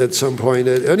it at some point.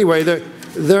 Anyway,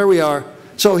 there we are.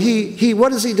 So what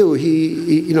does he do?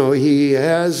 He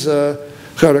has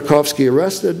Khodorkovsky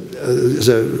arrested. There's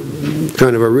a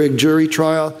kind of a rigged jury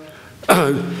trial.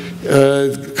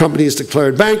 The company is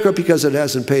declared bankrupt because it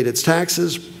hasn't paid its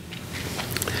taxes.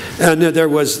 And there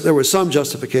was some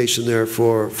justification there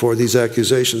for these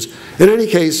accusations. In any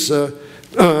case,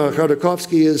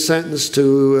 Khodorkovsky is sentenced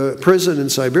to prison in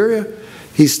Siberia.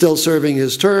 He's still serving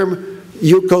his term.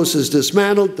 Yukos is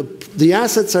dismantled. The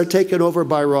assets are taken over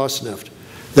by Rosneft,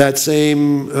 that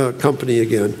same company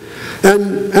again.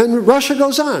 And Russia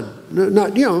goes on.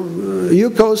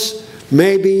 Yukos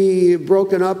may be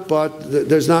broken up, but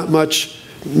there's not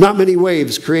many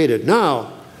waves created.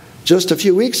 Now, just a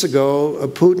few weeks ago,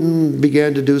 Putin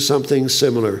began to do something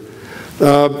similar.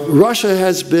 Russia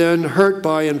has been hurt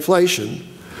by inflation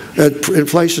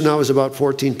Inflation now is about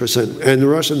 14%. And the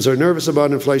Russians are nervous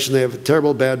about inflation. They have a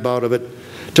terribly bad bout of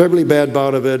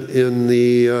it in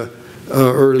the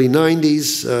early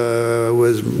 90s.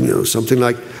 Was something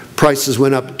like prices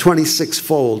went up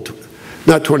 26-fold.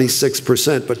 Not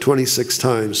 26%, but 26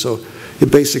 times. So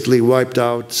it basically wiped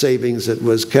out savings. It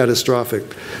was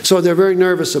catastrophic. So they're very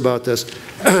nervous about this.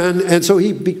 And so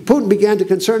Putin began to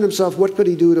concern himself, what could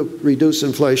he do to reduce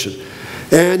inflation?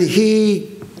 And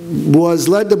he was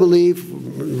led to believe,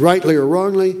 rightly or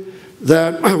wrongly,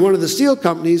 that one of the steel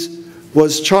companies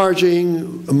was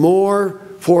charging more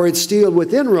for its steel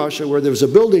within Russia, where there was a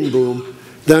building boom,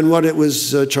 than what it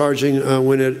was charging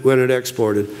when it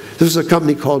exported. This is a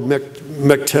company called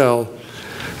Mechtel.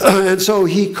 And so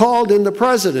he called in the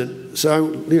president,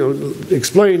 so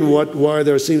explain why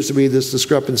there seems to be this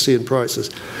discrepancy in prices.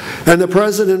 And the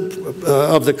president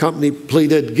of the company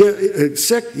pleaded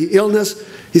sick, illness.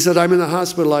 He said, I'm in the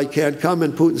hospital, I can't come.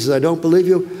 And Putin said, I don't believe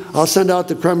you. I'll send out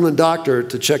the Kremlin doctor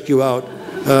to check you out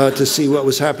to see what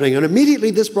was happening. And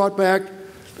immediately this brought back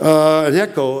an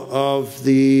echo of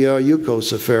the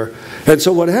Yukos affair. And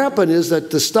so what happened is that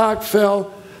the stock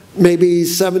fell maybe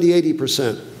 70,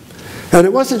 80%. And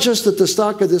it wasn't just that the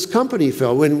stock of this company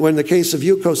fell. When the case of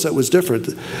Yukos, that was different.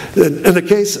 In the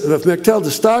case of Mechtel,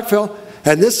 the stock fell,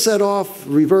 and this set off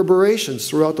reverberations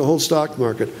throughout the whole stock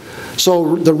market.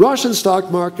 So the Russian stock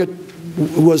market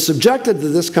was subjected to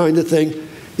this kind of thing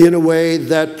in a way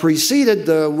that preceded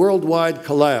the worldwide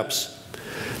collapse.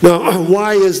 Now,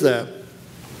 why is that?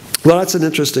 Well, that's an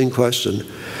interesting question.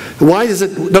 Why is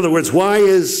it, in other words, why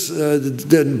is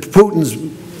Putin's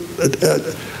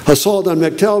assault on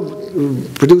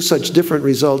Mechtel produce such different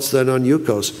results than on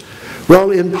Yukos?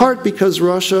 Well, in part because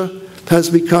Russia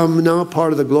has become now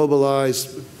part of the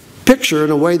globalized picture in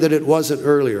a way that it wasn't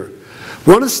earlier.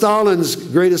 One of Stalin's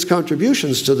greatest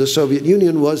contributions to the Soviet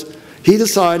Union was he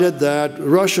decided that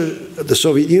Russia, the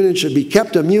Soviet Union, should be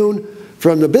kept immune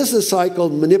from the business cycle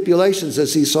manipulations,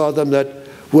 as he saw them, that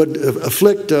would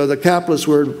afflict the capitalist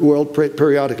world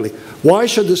periodically. Why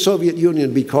should the Soviet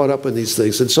Union be caught up in these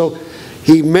things? And so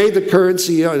he made the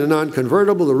currency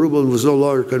non-convertible. The ruble was no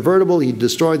longer convertible. He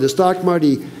destroyed the stock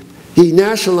market. He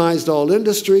nationalized all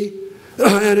industry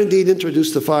and indeed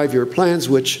introduced the 5-year plans,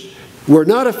 which were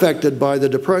not affected by the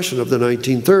depression of the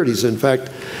 1930s. In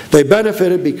fact, they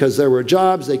benefited because there were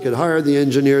jobs. They could hire the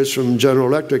engineers from General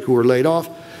Electric who were laid off.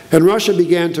 And Russia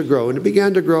began to grow, and it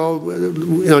began to grow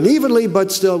unevenly,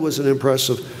 but still was an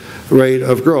impressive rate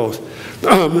of growth.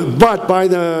 But by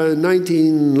the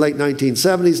late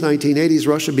 1970s, 1980s,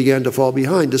 Russia began to fall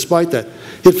behind despite that.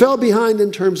 It fell behind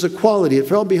in terms of quality. It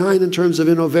fell behind in terms of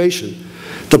innovation.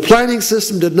 The planning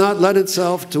system did not lend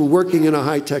itself to working in a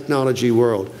high-technology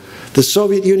world. The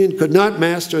Soviet Union could not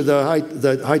master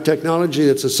the high technology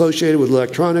that's associated with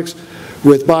electronics,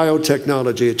 with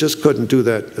biotechnology. It just couldn't do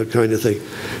that kind of thing.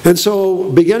 And so,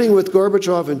 beginning with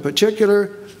Gorbachev in particular,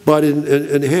 but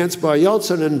enhanced by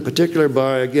Yeltsin, and in particular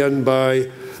by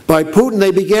Putin,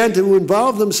 they began to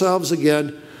involve themselves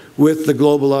again with the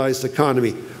globalized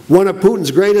economy. One of Putin's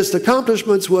greatest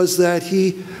accomplishments was that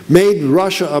he made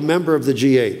Russia a member of the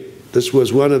G8. This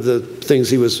was one of the things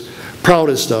he was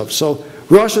proudest of. So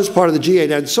Russia's part of the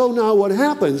G8. And so now what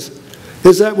happens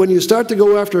is that when you start to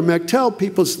go after Mechtel,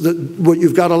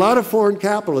 you've got a lot of foreign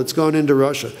capital that's gone into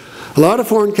Russia. A lot of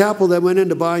foreign capital that went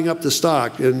into buying up the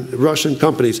stock in Russian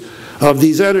companies, of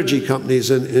these energy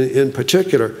companies in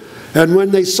particular. And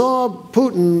when they saw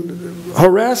Putin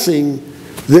harassing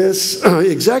this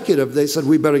executive, they said,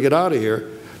 we better get out of here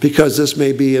because this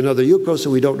may be another Yukos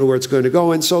and we don't know where it's going to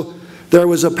go. And so there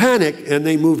was a panic and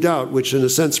they moved out, which in a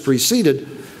sense preceded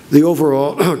the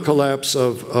overall collapse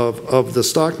of the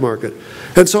stock market.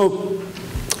 And so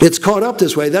it's caught up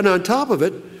this way. Then on top of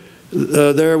it,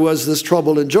 there was this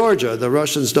trouble in Georgia. The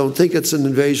Russians don't think it's an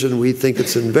invasion. We think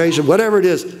it's an invasion. Whatever it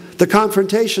is, the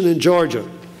confrontation in Georgia,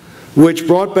 which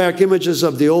brought back images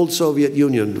of the old Soviet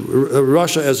Union,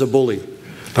 Russia as a bully.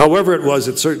 However it was,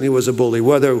 it certainly was a bully.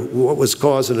 What was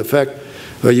cause and effect,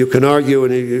 you can argue,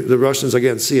 and the Russians,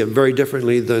 again, see it very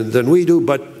differently than we do.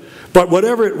 But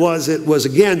whatever it was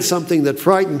again something that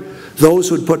frightened those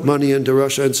who had put money into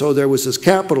Russia. And so there was this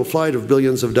capital flight of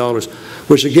billions of dollars,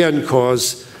 which again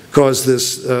caused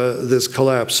this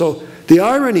collapse. So the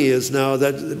irony is now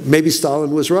that maybe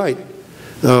Stalin was right.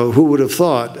 Who would have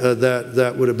thought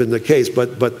that would have been the case?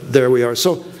 But there we are.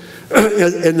 So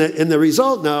in the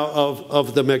result now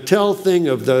of the Mechtel thing,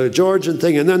 of the Georgian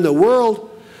thing, and then the world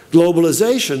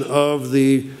globalization of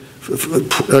the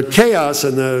chaos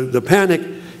and the panic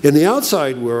in the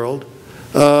outside world,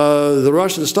 the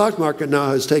Russian stock market now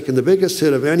has taken the biggest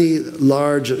hit of any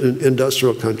large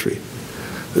industrial country.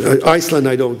 Iceland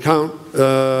I don't count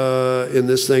in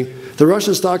this thing. The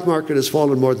Russian stock market has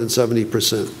fallen more than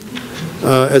 70%.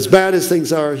 As bad as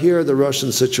things are here, the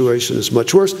Russian situation is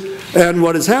much worse. And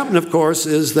what has happened, of course,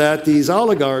 is that these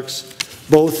oligarchs,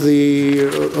 both the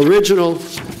original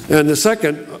and the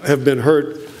second, have been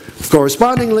hurt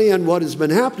correspondingly. And what has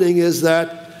been happening is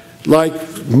that, like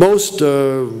most,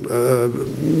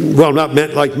 well, not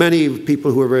like many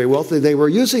people who are very wealthy, they were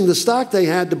using the stock they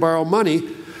had to borrow money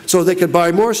so they could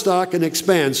buy more stock and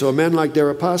expand. So a man like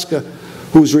Deripaska,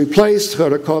 who's replaced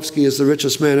Khodorkovsky as the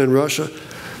richest man in Russia,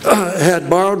 had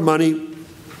borrowed money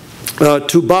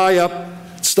to buy up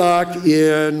stock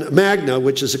in Magna,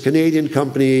 which is a Canadian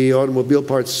company, automobile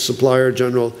parts supplier,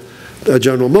 General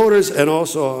Motors, and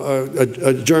also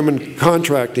a German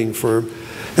contracting firm.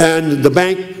 And the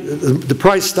bank, the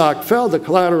price stock fell, the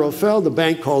collateral fell, the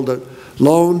bank called a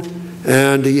loan,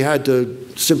 and he had to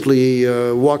simply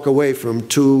walk away from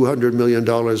 $200 million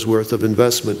worth of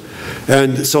investment.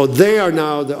 And so they are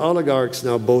now, the oligarchs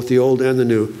now, both the old and the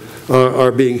new,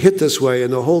 are being hit this way,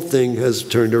 and the whole thing has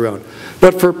turned around.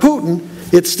 But for Putin,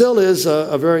 it still is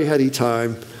a very heady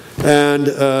time, and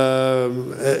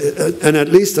at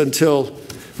least until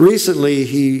recently,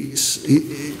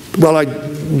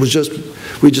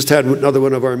 we just had another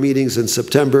one of our meetings in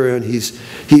September, and he's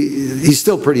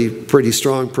still pretty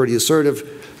strong, pretty assertive,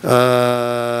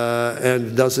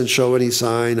 and doesn't show any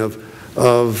sign of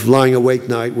lying awake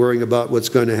night worrying about what's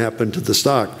going to happen to the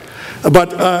stock.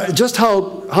 But just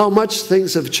how much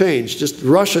things have changed. Just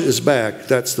Russia is back,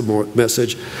 that's the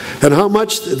message. And how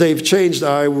much they've changed,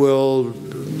 I will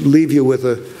leave you with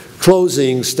a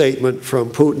closing statement from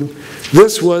Putin.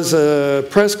 This was a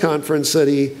press conference that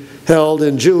he held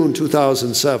in June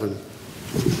 2007.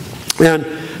 And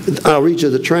I'll read you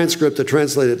the transcript, the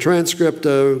translated transcript.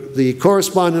 The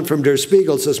correspondent from Der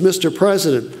Spiegel says, "Mr.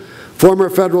 President, former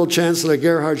federal chancellor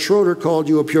Gerhard Schroeder called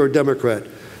you a pure Democrat.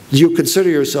 Do you consider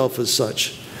yourself as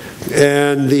such?"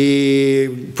 And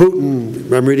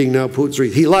Putin, I'm reading now Putin's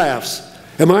read, he laughs.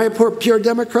 "Am I a pure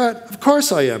Democrat? Of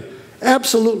course I am.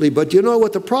 Absolutely, but you know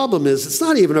what the problem is? It's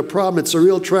not even a problem, it's a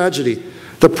real tragedy.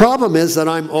 The problem is that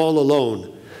I'm all alone.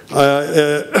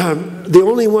 The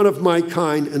only one of my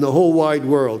kind in the whole wide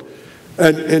world."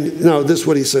 And now this,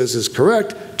 what he says, is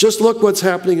correct. "Just look what's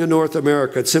happening in North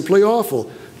America. It's simply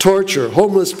awful. Torture,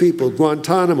 homeless people,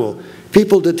 Guantanamo,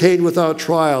 people detained without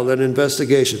trial and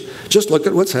investigation. Just look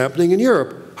at what's happening in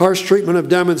Europe. Harsh treatment of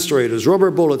demonstrators, rubber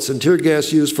bullets and tear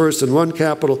gas used first in one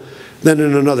capital, then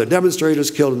in another. Demonstrators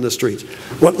killed in the streets."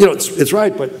 Well, you know, it's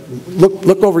right, but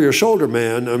look over your shoulder,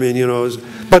 man. I mean, you know.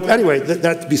 But anyway,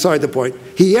 that's beside the point.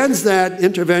 He ends that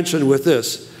intervention with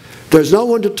this: "There's no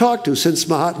one to talk to since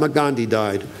Mahatma Gandhi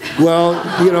died." Well,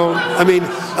 you know, I mean,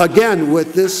 again,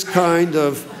 with this kind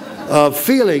of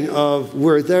feeling of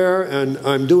we're there and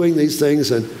I'm doing these things,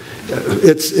 and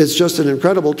it's just an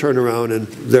incredible turnaround, and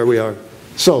there we are.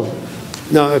 So,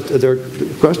 now, are there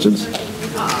questions?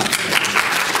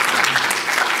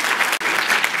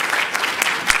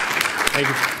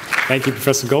 Thank you,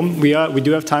 Professor Goldman. We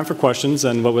do have time for questions,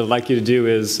 and what we'd like you to do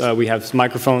is we have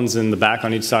microphones in the back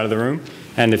on each side of the room,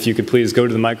 and if you could please go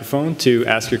to the microphone to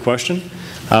ask your question.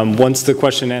 Once the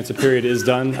question and answer period is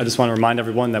done, I just want to remind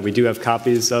everyone that we do have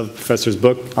copies of the Professor's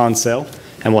book on sale,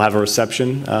 and we'll have a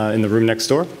reception in the room next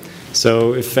door.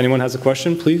 So if anyone has a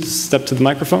question, please step to the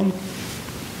microphone.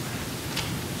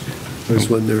 There's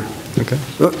one there. Okay.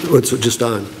 Oh, it's just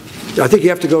on. I think you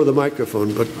have to go to the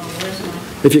microphone, but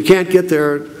if you can't get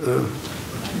there...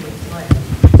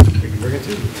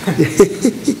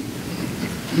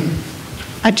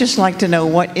 I'd just like to know,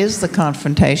 what is the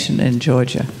confrontation in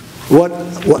Georgia? What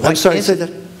I'm sorry, say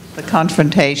that? The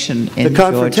confrontation in Georgia. The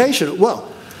confrontation, well,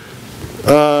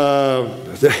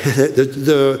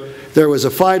 there was a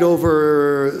fight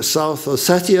over South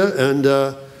Ossetia and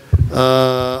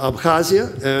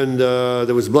Abkhazia, and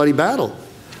there was a bloody battle.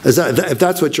 If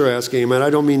that's what you're asking, man, I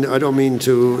don't mean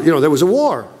to, you know, there was a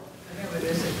war.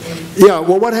 Yeah,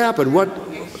 well, what happened? What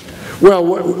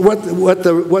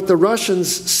the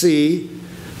Russians see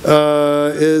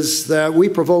is that we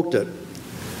provoked it.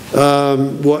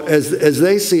 As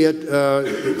they see it,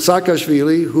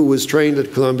 Saakashvili, who was trained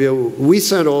at Columbia, we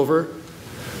sent over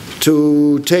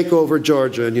to take over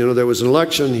Georgia. And, you know, there was an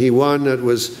election, he won,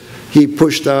 he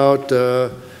pushed out,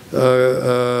 oh,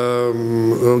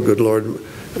 good Lord,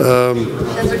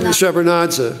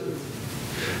 Shevardnadze.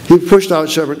 He pushed out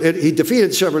Shevardnadze, he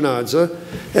defeated Shevardnadze,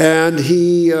 and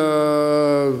he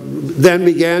then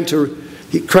began to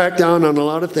crack down on a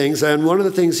lot of things. And one of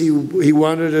the things he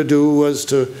wanted to do was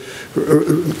to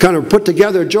kind of put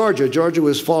together Georgia. Georgia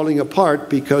was falling apart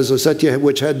because Ossetia,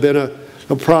 which had been a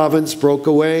province, broke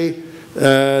away.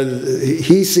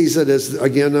 he sees it as,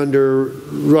 again, under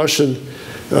Russian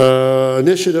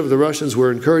initiative. The Russians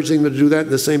were encouraging them to do that,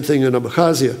 and the same thing in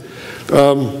Abkhazia.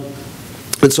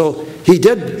 And so he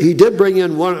did bring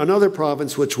in another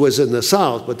province which was in the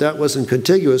south, but that wasn't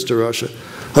contiguous to Russia.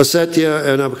 Ossetia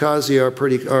and Abkhazia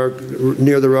are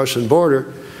near the Russian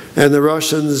border, and the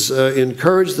Russians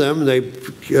encouraged them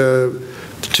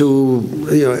to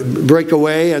break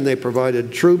away, and they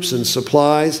provided troops and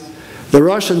supplies. The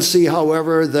Russians see,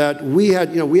 however, that we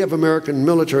have American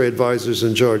military advisors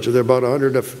in Georgia. There are about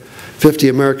 150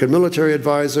 American military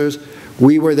advisors.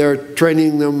 We were there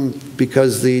training them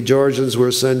because the Georgians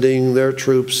were sending their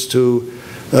troops to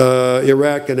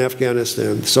Iraq and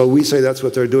Afghanistan. So we say that's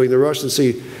what they're doing. The Russians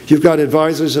see, you've got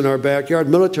advisors in our backyard,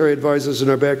 military advisors in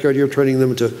our backyard, you're training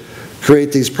them to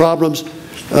create these problems.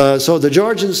 So the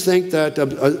Georgians think that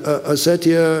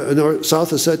Ossetia,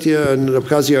 South Ossetia and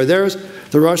Abkhazia are theirs.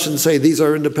 The Russians say these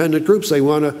are independent groups. They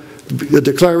want to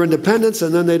declare independence,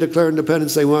 and then they declare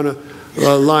independence. They want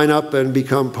to line up and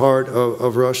become part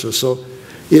of Russia. So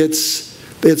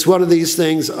it's one of these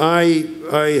things. I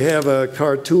have a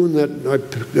cartoon that I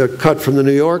cut from the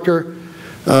New Yorker.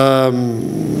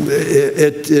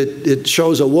 It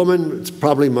shows a woman, it's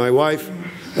probably my wife,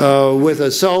 with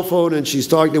a cell phone, and she's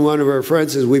talking to one of her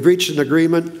friends. Says, "We've reached an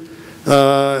agreement.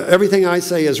 Everything I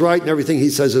say is right, and everything he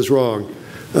says is wrong."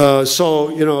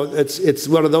 So it's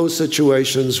one of those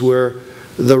situations where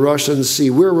the Russians see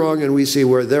we're wrong and we see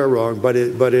where they're wrong. But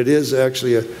it is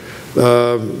actually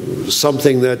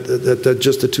something that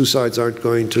just the two sides aren't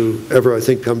going to ever, I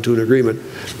think, come to an agreement.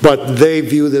 But they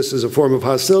view this as a form of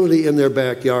hostility in their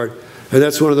backyard, and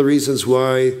that's one of the reasons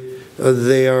why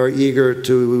they are eager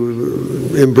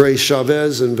to embrace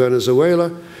Chavez in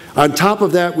Venezuela. On top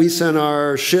of that, we sent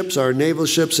our ships, our naval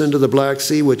ships, into the Black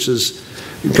Sea, which is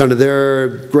kind of their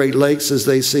Great Lakes as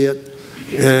they see it.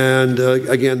 And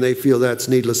again, they feel that's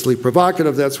needlessly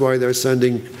provocative. That's why they're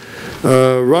sending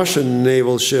Russian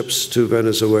naval ships to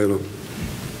Venezuela.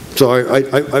 So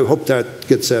I hope that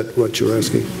gets at what you're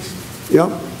asking.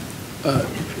 Yeah?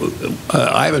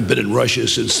 I haven't been in Russia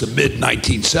since the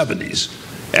mid-1970s.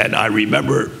 And I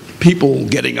remember people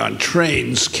getting on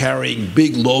trains carrying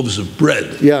big loaves of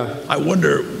bread. Yeah. I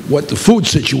wonder what the food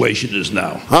situation is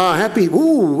now.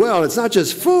 Well, it's not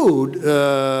just food.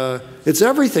 It's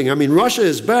everything. I mean, Russia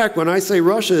is back. When I say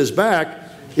Russia is back,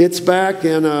 it's back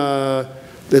in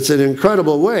it's an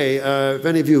incredible way. If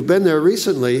any of you have been there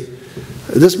recently,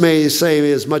 this may say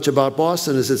as much about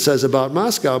Boston as it says about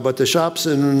Moscow, but the shops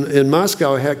in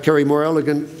Moscow carry more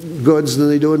elegant goods than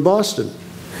they do in Boston.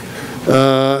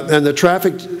 And the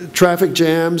traffic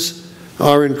jams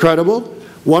are incredible.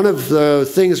 One of the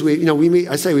things we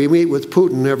meet with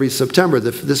Putin every September.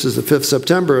 This is the 5th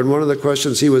September, and one of the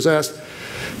questions he was asked,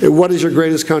 what is your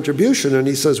greatest contribution? And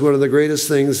he says, one of the greatest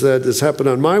things that has happened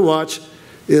on my watch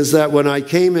is that when I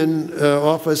came in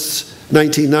office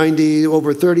 1990,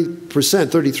 over 30%,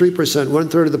 33%,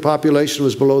 1/3 of the population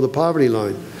was below the poverty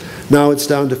line. Now it's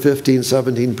down to 15,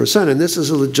 17%, and this is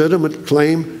a legitimate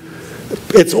claim.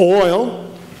 It's oil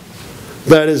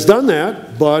that has done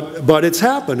that, but it's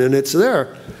happened and it's there.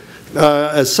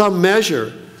 As some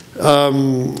measure,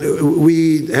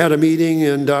 we had a meeting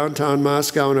in downtown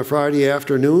Moscow on a Friday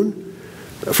afternoon.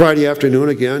 Friday afternoon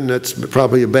again, that's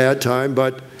probably a bad time,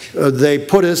 but they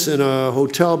put us in a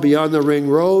hotel beyond the Ring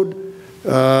Road,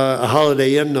 a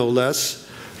Holiday Inn no less,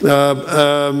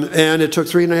 and it took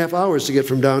 3.5 hours to get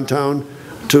from downtown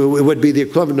to, it would be the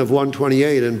equivalent of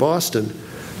 128 in Boston.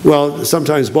 Well,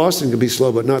 sometimes Boston can be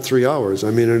slow, but not 3 hours. I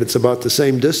mean, and it's about the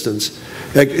same distance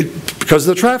because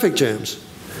of the traffic jams.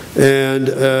 And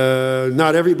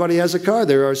not everybody has a car.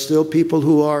 There are still people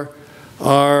who are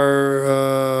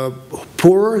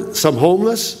poor, some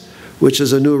homeless, which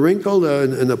is a new wrinkle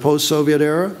in the post-Soviet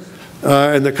era.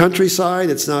 In the countryside,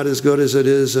 it's not as good as it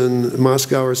is in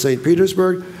Moscow or St.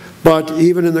 Petersburg, but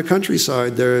even in the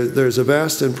countryside, there's a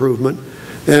vast improvement.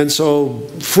 And so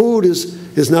food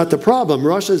is not the problem.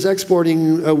 Russia is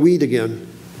exporting wheat again.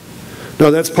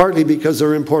 Now, that's partly because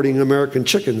they're importing American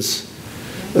chickens,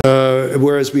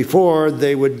 whereas before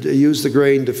they would use the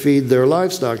grain to feed their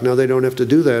livestock. Now they don't have to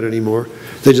do that anymore.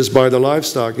 They just buy the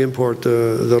livestock, import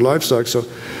the livestock. So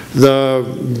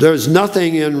there's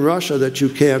nothing in Russia that you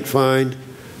can't find,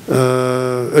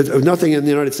 nothing in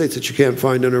the United States that you can't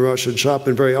find in a Russian shop,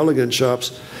 in very elegant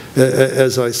shops,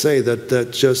 as I say,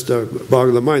 that just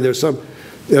boggle the mind. There's some.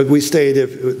 We stayed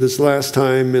this last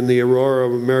time in the Aurora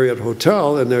Marriott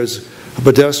Hotel, and there's a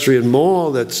pedestrian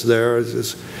mall that's there.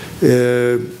 It's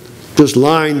just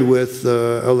lined with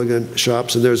elegant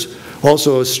shops, and there's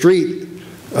also a street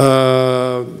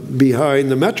behind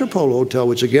the Metropole Hotel,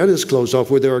 which again is closed off,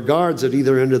 where there are guards at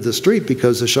either end of the street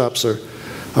because the shops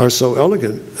are so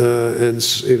elegant and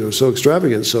so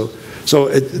extravagant. So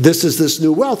this is this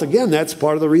new wealth. Again, that's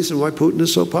part of the reason why Putin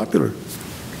is so popular.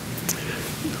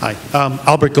 Hi,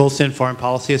 Albert Golston, Foreign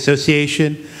Policy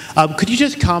Association. Could you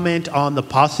just comment on the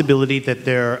possibility that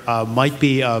there might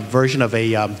be a version of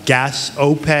a gas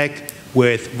OPEC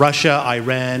with Russia,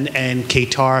 Iran, and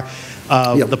Qatar?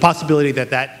 The possibility that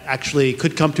that actually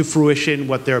could come to fruition,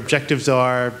 what their objectives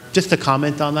are, just a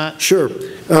comment on that? Sure.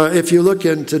 If you look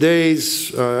in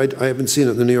today's, I haven't seen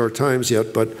it in the New York Times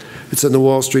yet, but it's in the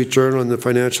Wall Street Journal and the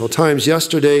Financial Times.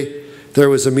 Yesterday, there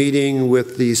was a meeting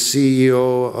with the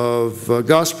CEO of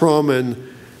Gazprom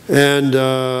and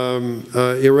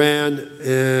Iran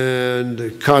and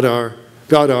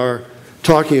Qatar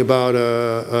talking about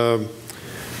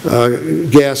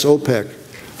gas OPEC.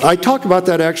 I talk about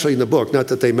that actually in the book. Not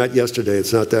that they met yesterday.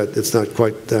 It's not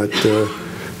quite that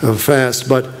fast.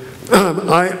 But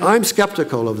I'm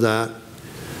skeptical of that.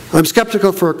 I'm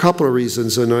skeptical for a couple of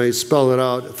reasons, and I spell it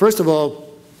out. First of all,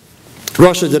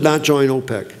 Russia did not join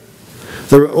OPEC.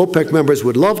 The OPEC members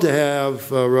would love to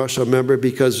have Russia a member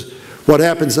because what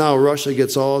happens now, Russia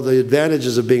gets all the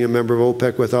advantages of being a member of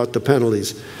OPEC without the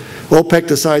penalties. OPEC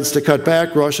decides to cut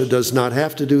back. Russia does not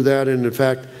have to do that, and in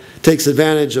fact, takes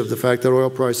advantage of the fact that oil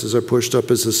prices are pushed up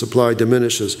as the supply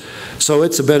diminishes. So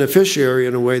it's a beneficiary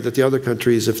in a way that the other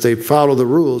countries, if they follow the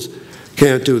rules,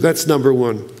 can't do. That's number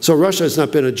one. So Russia has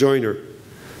not been a joiner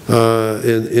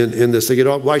in this. They get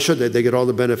all, why should they? They get all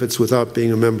the benefits without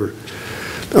being a member.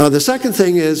 The second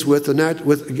thing is with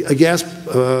a gas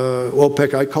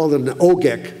OPEC, I call it an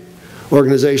OGEC,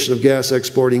 Organization of Gas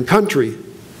Exporting Country,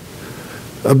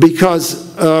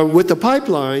 because with the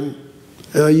pipeline,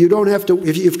 you don't have to,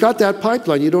 if you've got that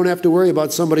pipeline, you don't have to worry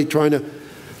about somebody trying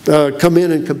to come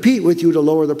in and compete with you to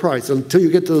lower the price until you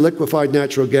get to the liquefied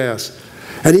natural gas.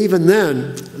 And even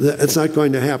then, it's not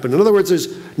going to happen. In other words, there's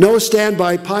no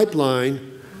standby pipeline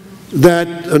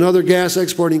that another gas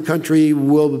exporting country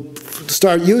will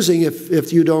start using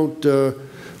if you don't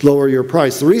lower your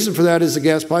price. The reason for that is the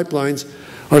gas pipelines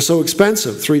are so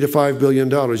expensive, $3 to $5 billion.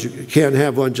 You can't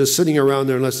have one just sitting around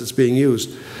there unless it's being used.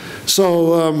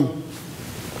 So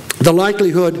the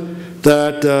likelihood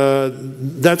that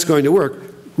that's going to work.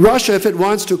 Russia, if it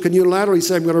wants to, can unilaterally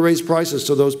say, I'm going to raise prices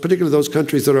to those, particularly those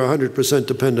countries that are 100%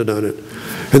 dependent on it.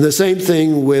 And the same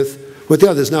thing with the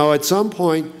others. Now, at some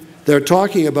point, they're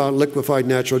talking about liquefied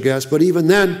natural gas, but even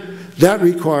then, that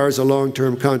requires a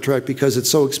long-term contract because it's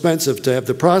so expensive to have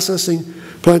the processing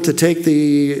plant to take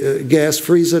the gas,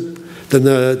 freeze it, then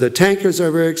the tankers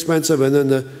are very expensive, and then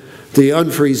the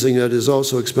unfreezing that is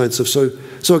also expensive.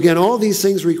 So again, all these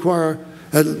things require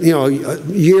a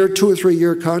year, 2 or 3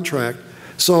 year contract.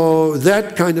 So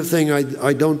that kind of thing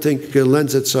I don't think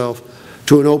lends itself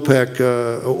to an OPEC,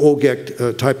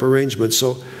 OGEC type arrangement.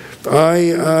 So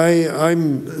there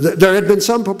had been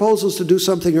some proposals to do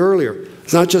something earlier.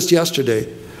 It's not just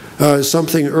yesterday,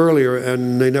 something earlier,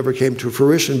 and they never came to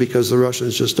fruition because the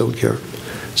Russians just don't care.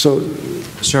 So,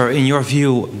 sir, in your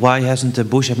view, why hasn't the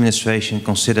Bush administration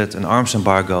considered an arms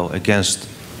embargo against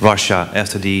Russia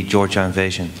after the Georgia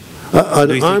invasion?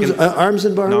 An arms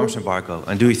embargo? An arms embargo.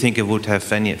 And do you think it would have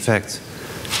any effect?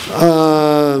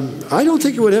 I don't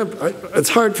think it would have. It's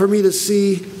hard for me to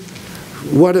see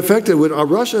what effect it would.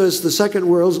 Russia is the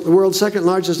world's second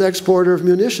largest exporter of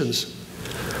munitions.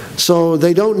 So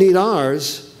they don't need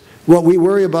ours. What we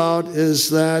worry about is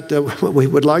that what we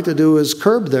would like to do is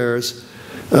curb theirs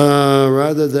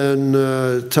rather than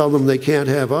tell them they can't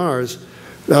have ours.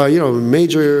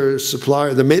 Major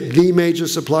supplier, the major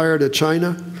supplier to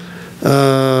China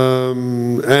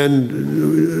and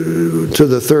to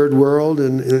the third world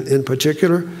in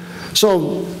particular.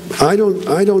 So I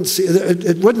don't see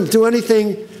it wouldn't do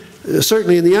anything.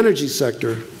 Certainly in the energy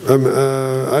sector,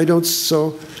 I don't.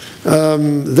 So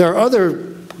there are other.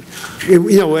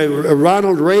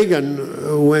 Ronald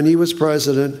Reagan, when he was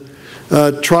president,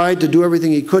 tried to do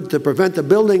everything he could to prevent the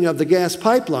building of the gas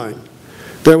pipeline.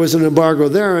 There was an embargo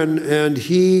there, and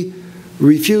he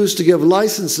refused to give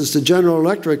licenses to General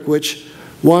Electric, which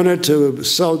wanted to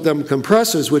sell them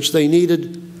compressors, which they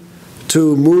needed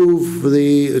to move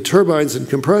the turbines and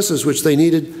compressors, which they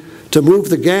needed to move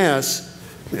the gas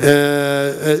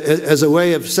as a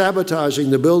way of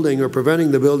sabotaging the building or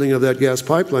preventing the building of that gas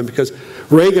pipeline. Because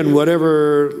Reagan,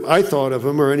 whatever I thought of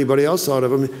him or anybody else thought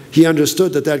of him, he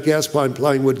understood that that gas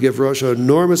pipeline would give Russia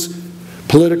enormous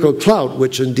political clout,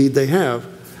 which indeed they have,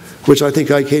 which I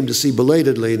think I came to see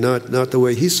belatedly, not the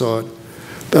way he saw it.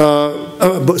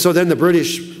 So then the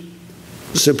British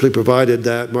simply provided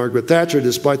that. Margaret Thatcher,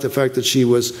 despite the fact that she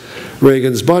was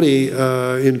Reagan's buddy,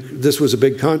 this was a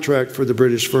big contract for the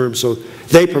British firm, so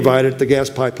they provided the gas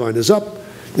pipeline is up,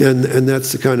 and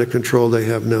that's the kind of control they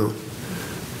have now.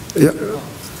 Yeah.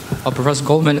 Professor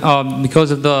Goldman,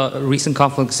 because of the recent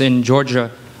conflicts in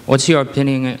Georgia, what's your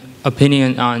opinion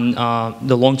on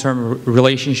the long-term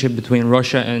relationship between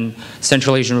Russia and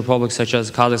Central Asian republics such as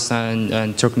Kazakhstan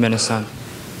and Turkmenistan?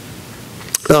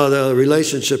 The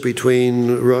relationship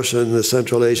between Russia and the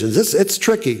Central Asians, it's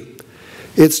tricky.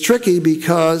 It's tricky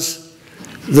because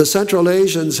the Central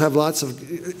Asians have lots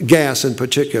of gas in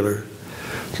particular.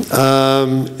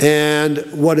 And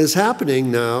what is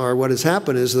happening now, or what has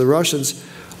happened, is the Russians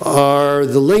are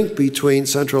the link between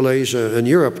Central Asia and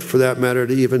Europe, for that matter,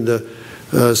 to even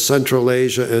to Central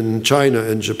Asia and China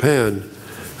and Japan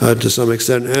to some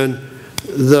extent. And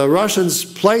the Russians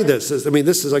play this. I mean,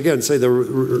 this is, again, say the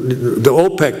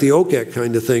OPEC, the OPEC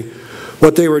kind of thing.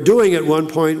 What they were doing at one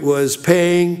point was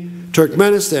paying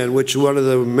Turkmenistan, which one of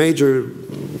the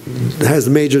has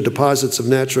major deposits of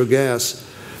natural gas,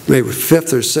 maybe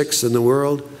 5th or 6th in the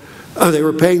world. They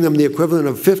were paying them the equivalent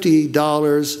of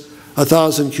 $50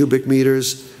 1,000 cubic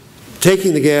meters,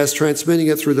 taking the gas, transmitting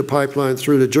it through the pipeline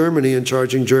through to Germany, and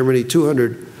charging Germany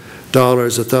 $200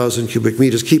 1,000 cubic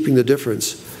meters, keeping the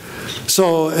difference.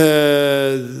 So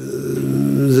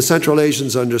the Central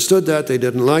Asians understood that. They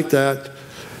didn't like that,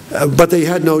 but they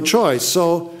had no choice.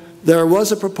 So there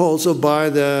was a proposal by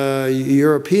the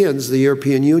Europeans, the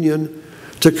European Union,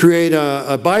 to create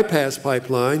a bypass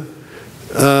pipeline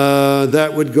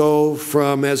that would go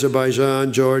from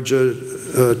Azerbaijan, Georgia,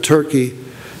 Turkey,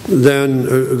 then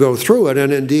go through it.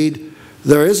 And indeed,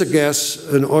 there is a gas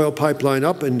and oil pipeline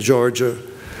up in Georgia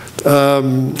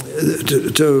to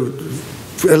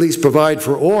at least provide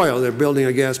for oil. They're building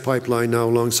a gas pipeline now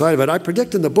alongside of it. I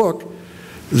predict in the book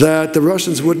that the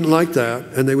Russians wouldn't like that,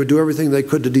 and they would do everything they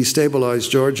could to destabilize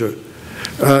Georgia.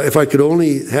 If I could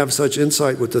only have such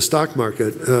insight with the stock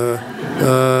market,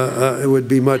 it would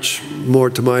be much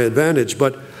more to my advantage.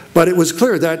 But it was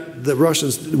clear that the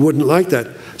Russians wouldn't like that.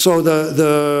 So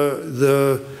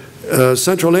the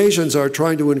Central Asians are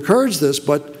trying to encourage this,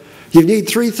 but you need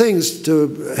three things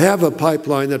to have a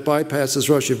pipeline that bypasses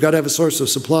Russia. You've got to have a source of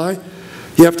supply.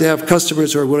 You have to have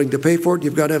customers who are willing to pay for it.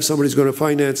 You've got to have somebody who's going to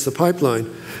finance the pipeline.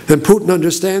 And Putin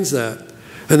understands that.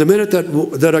 And the minute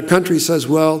that a country says,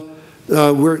 well,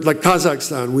 we're like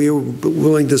Kazakhstan, we are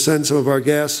willing to send some of our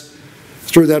gas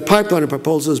through that pipeline. A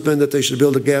proposal has been that they should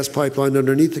build a gas pipeline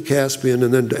underneath the Caspian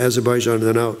and then to Azerbaijan and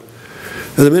then out.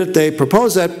 And the minute they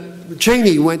proposed that,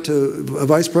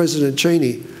 Vice President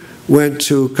Cheney went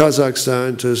to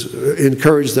Kazakhstan to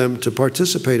encourage them to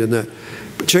participate in that.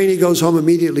 But Cheney goes home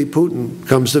immediately. Putin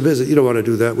comes to visit. You don't want to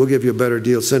do that. We'll give you a better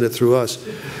deal. Send it through us.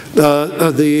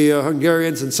 The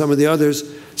Hungarians and some of the others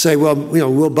say, well,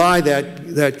 we'll buy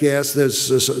that gas.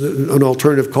 There's an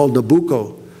alternative called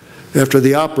Nabucco, after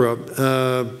the opera,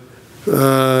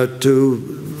 to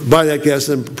buy that gas.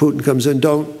 Then Putin comes in.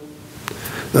 Don't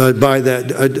buy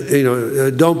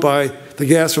that. Don't buy the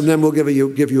gas from them. We'll give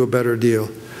you a better deal.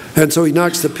 And so he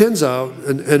knocks the pins out,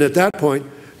 and at that point,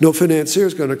 no financier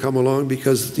is going to come along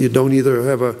because you don't either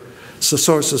have a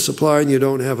source of supply and you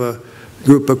don't have a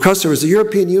group of customers. The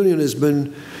European Union has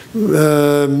been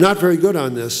not very good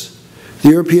on this. The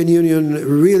European Union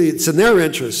really, it's in their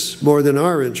interests more than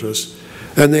our interests,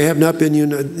 and they have not been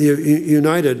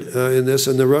united in this,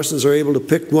 and the Russians are able to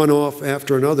pick one off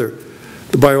after another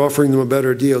by offering them a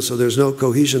better deal, so there's no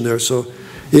cohesion there. So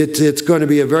it's going to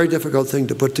be a very difficult thing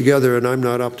to put together, and I'm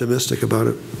not optimistic about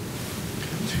it.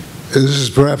 This is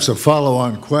perhaps a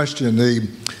follow-on question. The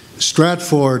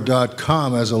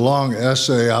Stratfor.com has a long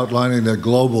essay outlining the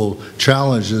global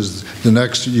challenges the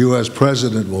next U.S.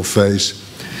 president will face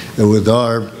with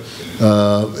our.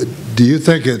 Do you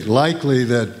think it likely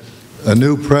that a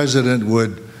new president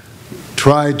would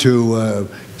try to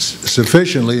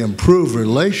sufficiently improve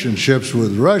relationships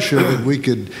with Russia that we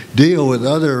could deal with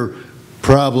other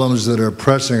problems that are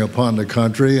pressing upon the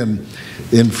country, and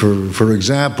for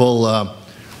example,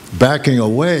 backing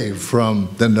away from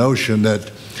the notion that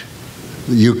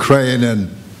Ukraine and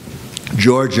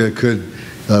Georgia could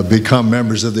become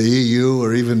members of the EU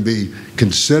or even be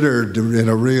considered, in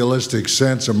a realistic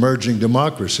sense, emerging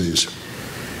democracies?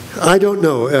 I don't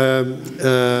know.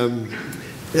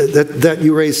 That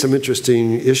you raised some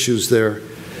interesting issues there.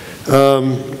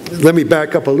 Let me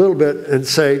back up a little bit and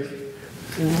say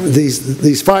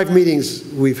these 5 meetings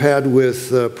we've had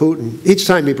with Putin, each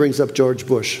time he brings up George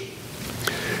Bush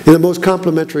in the most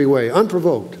complimentary way,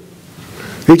 unprovoked.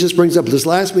 He just brings up this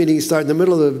last meeting. In the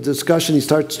middle of the discussion, he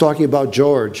starts talking about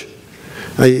George.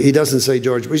 He doesn't say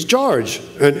George Bush, George,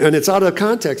 and it's out of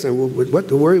context. And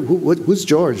who's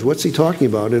George? What's he talking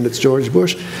about? And it's George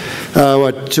Bush.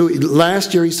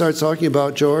 Last year he starts talking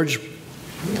about George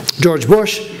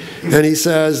Bush, and he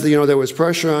says, you know, there was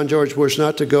pressure on George Bush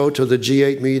not to go to the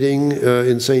G8 meeting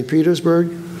in St.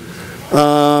 Petersburg,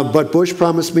 but Bush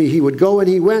promised me he would go, and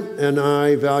he went, and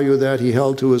I value that. He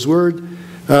held to his word.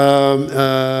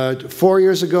 4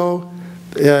 years ago,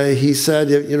 he said,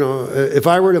 you know, if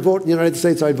I were to vote in the United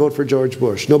States, I'd vote for George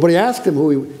Bush. Nobody asked him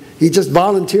who he just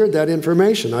volunteered that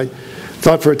information. I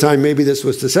thought for a time maybe this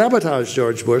was to sabotage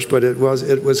George Bush, but it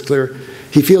was clear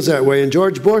he feels that way. And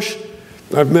George Bush,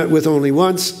 I've met with only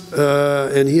once,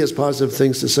 and he has positive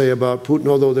things to say about Putin,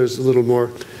 although there's a little more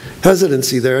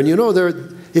hesitancy there. And you know,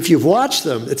 if you've watched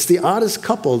them, it's the oddest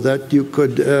couple that you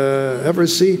could ever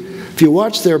see. If you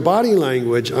watch their body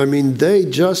language, I mean, they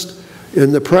just,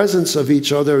 in the presence of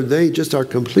each other, they just are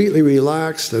completely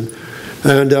relaxed. And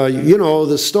you know,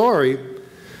 the story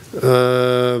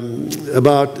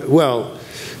about, well,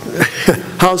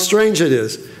 how strange it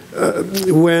is.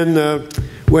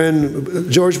 When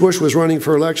George Bush was running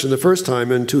for election the first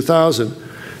time in 2000,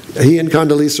 he and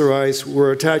Condoleezza Rice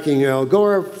were attacking Al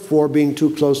Gore for being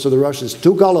too close to the Russians,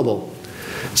 too gullible.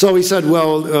 So he said,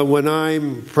 well, when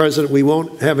I'm president, we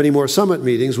won't have any more summit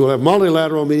meetings. We'll have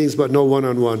multilateral meetings, but no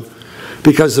one-on-one,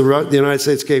 because the United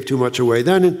States gave too much away.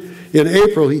 Then in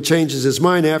April, he changes his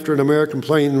mind after an American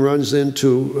plane runs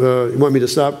into, you want me to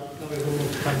stop?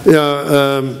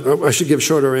 I should give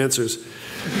shorter answers.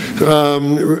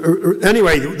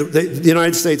 Anyway, the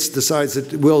United States decides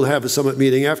that we'll have a summit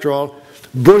meeting. After all,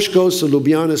 Bush goes to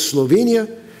Ljubljana, Slovenia,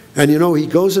 and you know, he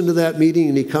goes into that meeting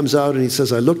and he comes out and he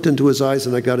says, I looked into his eyes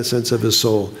and I got a sense of his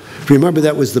soul. Remember,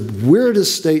 that was the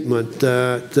weirdest statement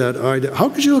how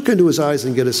could you look into his eyes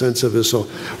and get a sense of his soul?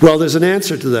 Well, there's an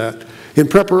answer to that. In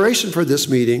preparation for this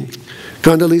meeting,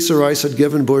 Condoleezza Rice had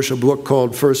given Bush a book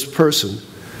called First Person.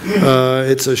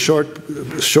 It's a short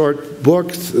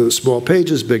book, small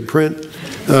pages, big print,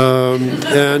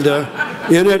 and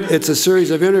in it, it's a series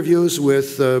of interviews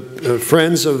with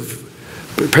friends of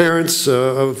parents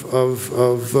of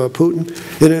Putin.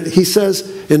 And he says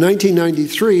in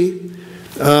 1993,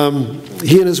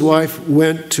 he and his wife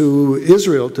went to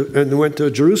Israel and went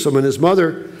to Jerusalem, and his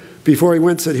mother, before he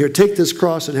went, said, here, take this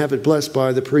cross and have it blessed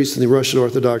by the priest in the Russian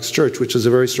Orthodox Church, which is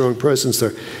a very strong presence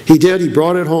there. He did. He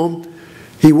brought it home.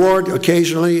 He wore it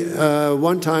occasionally.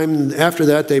 One time after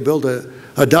that, they built a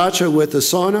dacha with a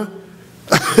sauna.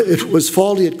 It was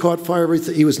fall. He had caught fire.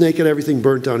 He was naked. Everything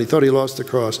burnt down. He thought he lost the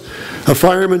cross. A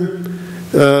fireman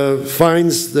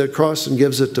finds the cross and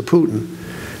gives it to Putin.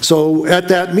 So at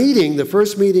that meeting, the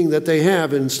first meeting that they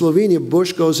have in Slovenia,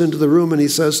 Bush goes into the room and he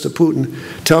says to Putin,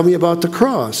 tell me about the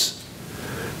cross.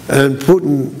 And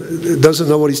Putin doesn't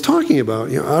know what he's talking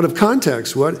about. You know, out of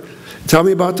context, what? Tell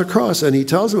me about the cross. And he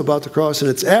tells him about the cross,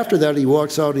 and it's after that he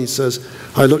walks out and he says,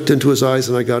 I looked into his eyes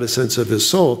and I got a sense of his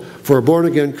soul. For a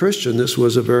born-again Christian, this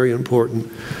was a very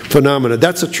important phenomenon.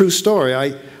 That's a true story.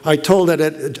 I told that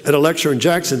at a lecture in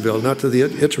Jacksonville, not to the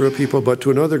ITRA people, but to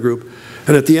another group.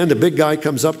 And at the end, a big guy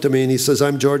comes up to me and he says,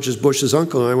 I'm George Bush's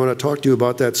uncle, and I want to talk to you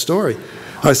about that story.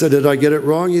 I said, did I get it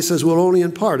wrong? He says, well, only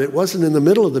in part. It wasn't in the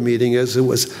middle of the meeting as it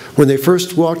was when they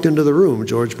first walked into the room,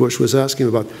 George Bush was asking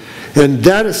about. And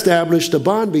that established a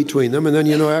bond between them. And then,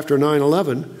 you know, after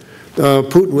 9/11,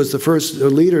 Putin was the first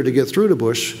leader to get through to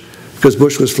Bush, because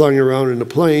Bush was flying around in a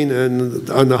plane, and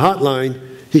on the hotline,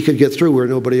 he could get through where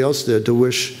nobody else did to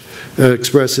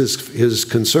express his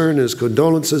concern, his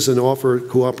condolences, and offer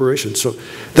cooperation. So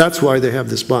that's why they have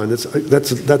this bond.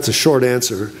 That's a short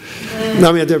answer.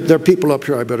 I mean, there are people up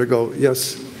here. I better go.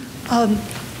 Yes.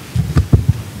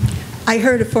 I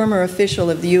heard a former official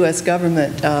of the U.S.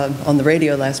 government on the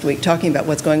radio last week talking about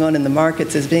what's going on in the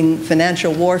markets as being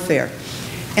financial warfare.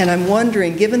 And I'm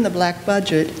wondering, given the black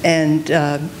budget and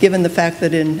given the fact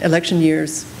that in election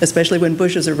years, especially when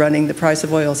Bushes are running, the price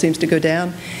of oil seems to go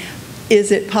down,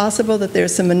 is it possible that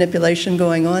there's some manipulation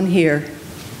going on here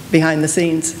behind the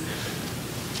scenes?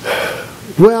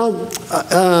 Well,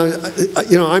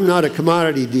 you know, I'm not a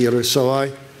commodity dealer,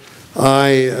 so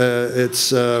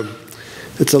it's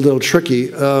a little tricky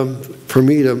for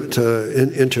me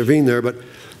to intervene there. But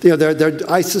you know,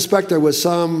 I suspect there was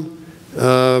some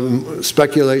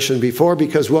speculation before,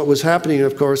 because what was happening,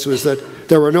 of course, was that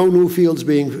there were no new fields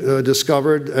being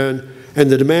discovered, and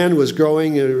the demand was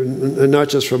growing, and not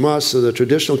just from us, the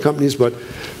traditional companies, but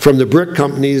from the BRIC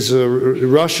companies,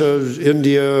 Russia,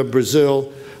 India,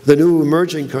 Brazil, the new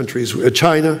emerging countries,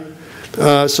 China.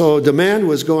 So demand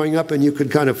was going up, and you could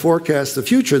kind of forecast the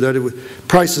future that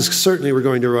prices certainly were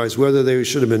going to rise. Whether they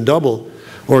should have been double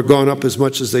or gone up as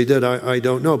much as they did, I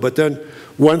don't know. But then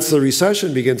once the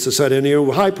recession begins to set in,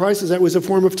 high prices, that was a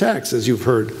form of tax, as you've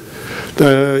heard.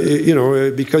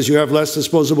 Because you have less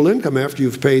disposable income after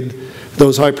you've paid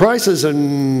those high prices,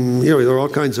 and there are all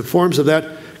kinds of forms of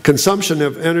that. Consumption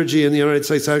of energy in the United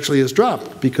States actually has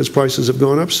dropped because prices have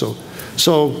gone up so.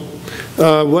 So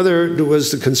whether it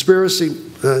was the conspiracy,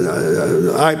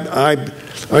 I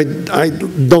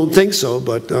don't think so,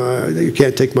 but you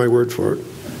can't take my word for it.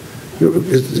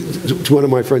 It's one of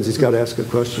my friends. He's got to ask a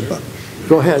question.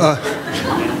 Go ahead.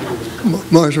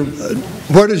 Marshall,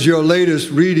 what is your latest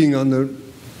reading on the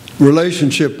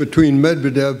relationship between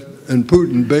Medvedev and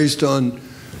Putin based on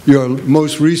your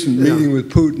most recent meeting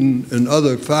with Putin and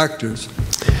other factors?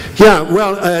 Yeah,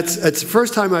 well, it's the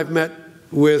first time I've met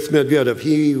with Medvedev.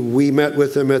 We met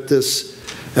with him at these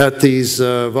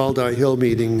Valdai Hill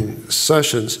meeting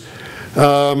sessions.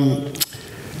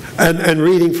 And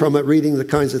reading from it, reading the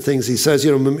kinds of things he says,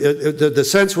 the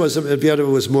sense was that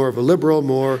Medvedev was more of a liberal,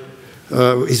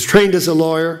 he's trained as a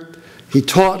lawyer, he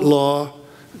taught law.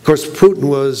 Of course, Putin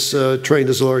was trained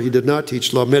as a lawyer, he did not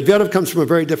teach law. Medvedev comes from a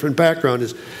very different background.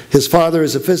 His father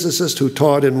is a physicist who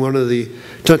taught in one of the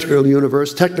technical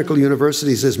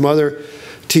universities. His mother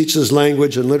teaches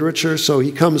language and literature, so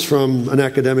he comes from an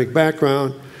academic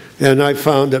background. And I've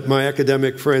found that my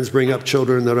academic friends bring up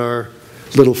children that are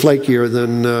a little flakier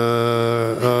than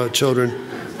children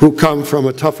who come from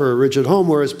a tougher, rigid home,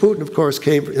 whereas Putin, of course,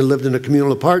 came and lived in a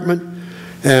communal apartment,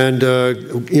 and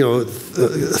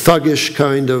thuggish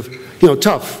kind of,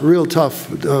 tough, real tough,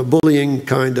 bullying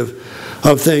kind of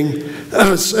thing.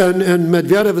 And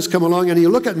Medvedev has come along, and you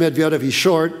look at Medvedev, he's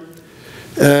short,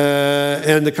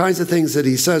 and the kinds of things that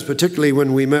he says, particularly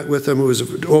when we met with him, it was a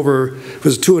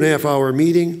 2.5-hour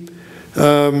meeting.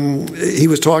 He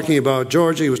was talking about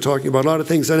Georgia, he was talking about a lot of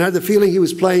things, and I had the feeling he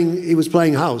was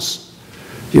playing house.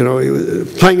 He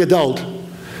was playing adult,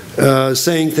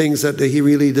 saying things that he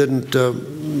really didn't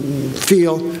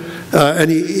feel.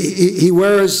 And he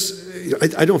wears, I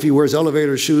don't know if he wears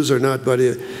elevator shoes or not, but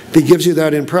he gives you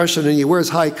that impression, and he wears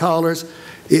high collars.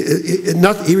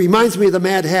 He reminds me of the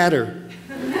Mad Hatter,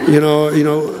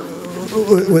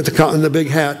 with the big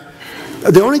hat.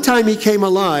 The only time he came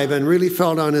alive and really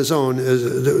felt on his own,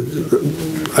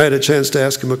 I had a chance to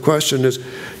ask him a question, is,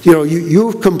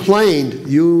 you've complained,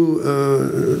 you're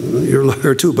a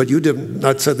lawyer too, but you did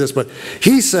not said this, but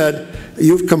he said,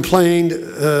 you've complained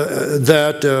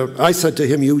that, I said to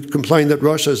him, you complained that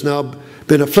Russia has now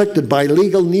been afflicted by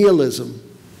legal nihilism,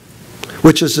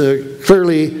 which is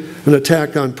clearly an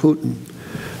attack on Putin.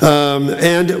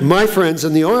 And my friends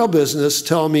in the oil business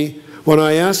tell me, when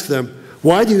I ask them,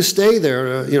 why do you stay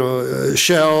there?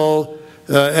 Shell,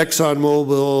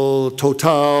 ExxonMobil,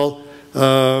 Total,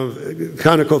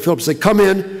 ConocoPhillips, they come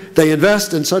in, they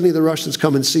invest, and suddenly the Russians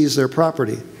come and seize their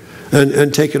property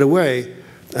and take it away.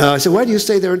 I said, why do you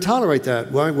stay there and tolerate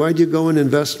that? Why do you go and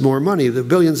invest more money? The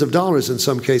billions of dollars in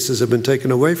some cases have been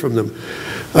taken away from them.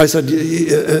 I said,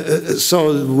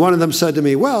 so one of them said to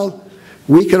me, well,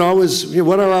 we can always,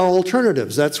 what are our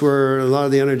alternatives? That's where a lot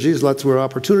of the energy is, that's where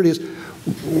opportunity is.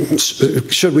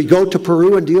 Should we go to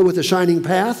Peru and deal with the Shining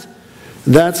Path?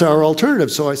 That's our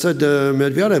alternative. So I said to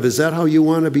Medvedev, is that how you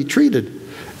want to be treated?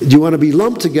 Do you want to be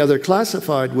lumped together,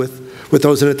 classified with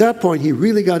those? And at that point, he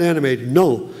really got animated.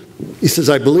 No. He says,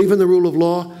 I believe in the rule of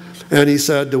law. And he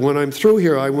said, when I'm through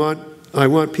here, I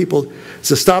want people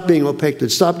to stop being opaque, to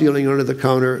stop dealing under the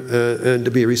counter, and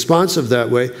to be responsive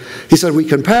that way. He said, we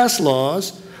can pass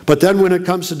laws, but then when it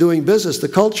comes to doing business, the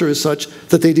culture is such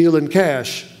that they deal in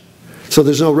cash. So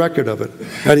there's no record of it.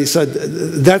 And he said,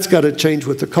 that's got to change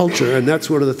with the culture, and that's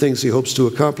one of the things he hopes to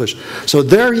accomplish. So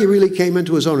there he really came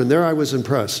into his own, and there I was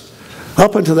impressed.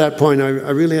 Up until that point, I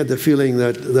really had the feeling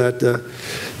that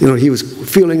he was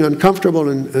feeling uncomfortable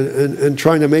and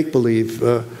trying to make believe.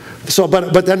 But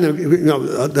then,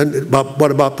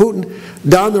 what about Putin?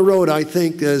 Down the road, I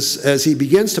think, as he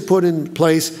begins to put in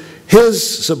place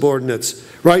his subordinates,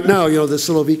 right now, the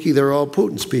Siloviki, they're all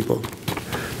Putin's people.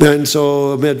 And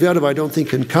so Medvedev, I don't think,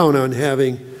 can count on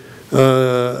having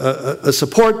a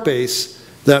support base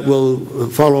that will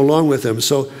follow along with him.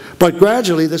 But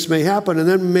gradually this may happen, and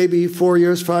then maybe 4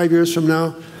 years, 5 years from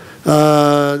now,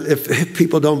 if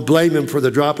people don't blame him for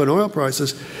the drop in oil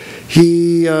prices,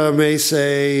 he may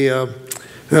say,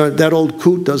 that old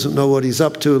coot doesn't know what he's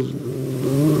up to,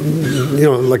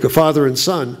 like a father and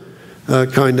son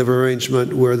kind of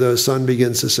arrangement where the son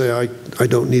begins to say, I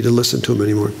don't need to listen to him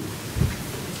anymore.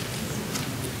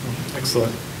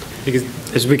 Excellent. Because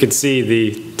as we can see,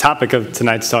 the topic of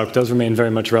tonight's talk does remain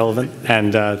very much relevant,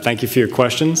 and thank you for your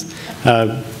questions.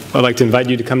 I'd like to invite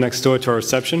you to come next door to our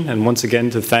reception, and once again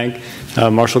to thank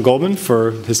Marshall Goldman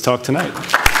for his talk tonight.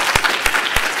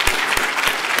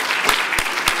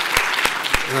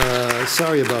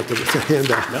 Sorry about the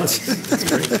handout. No,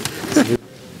 that's great.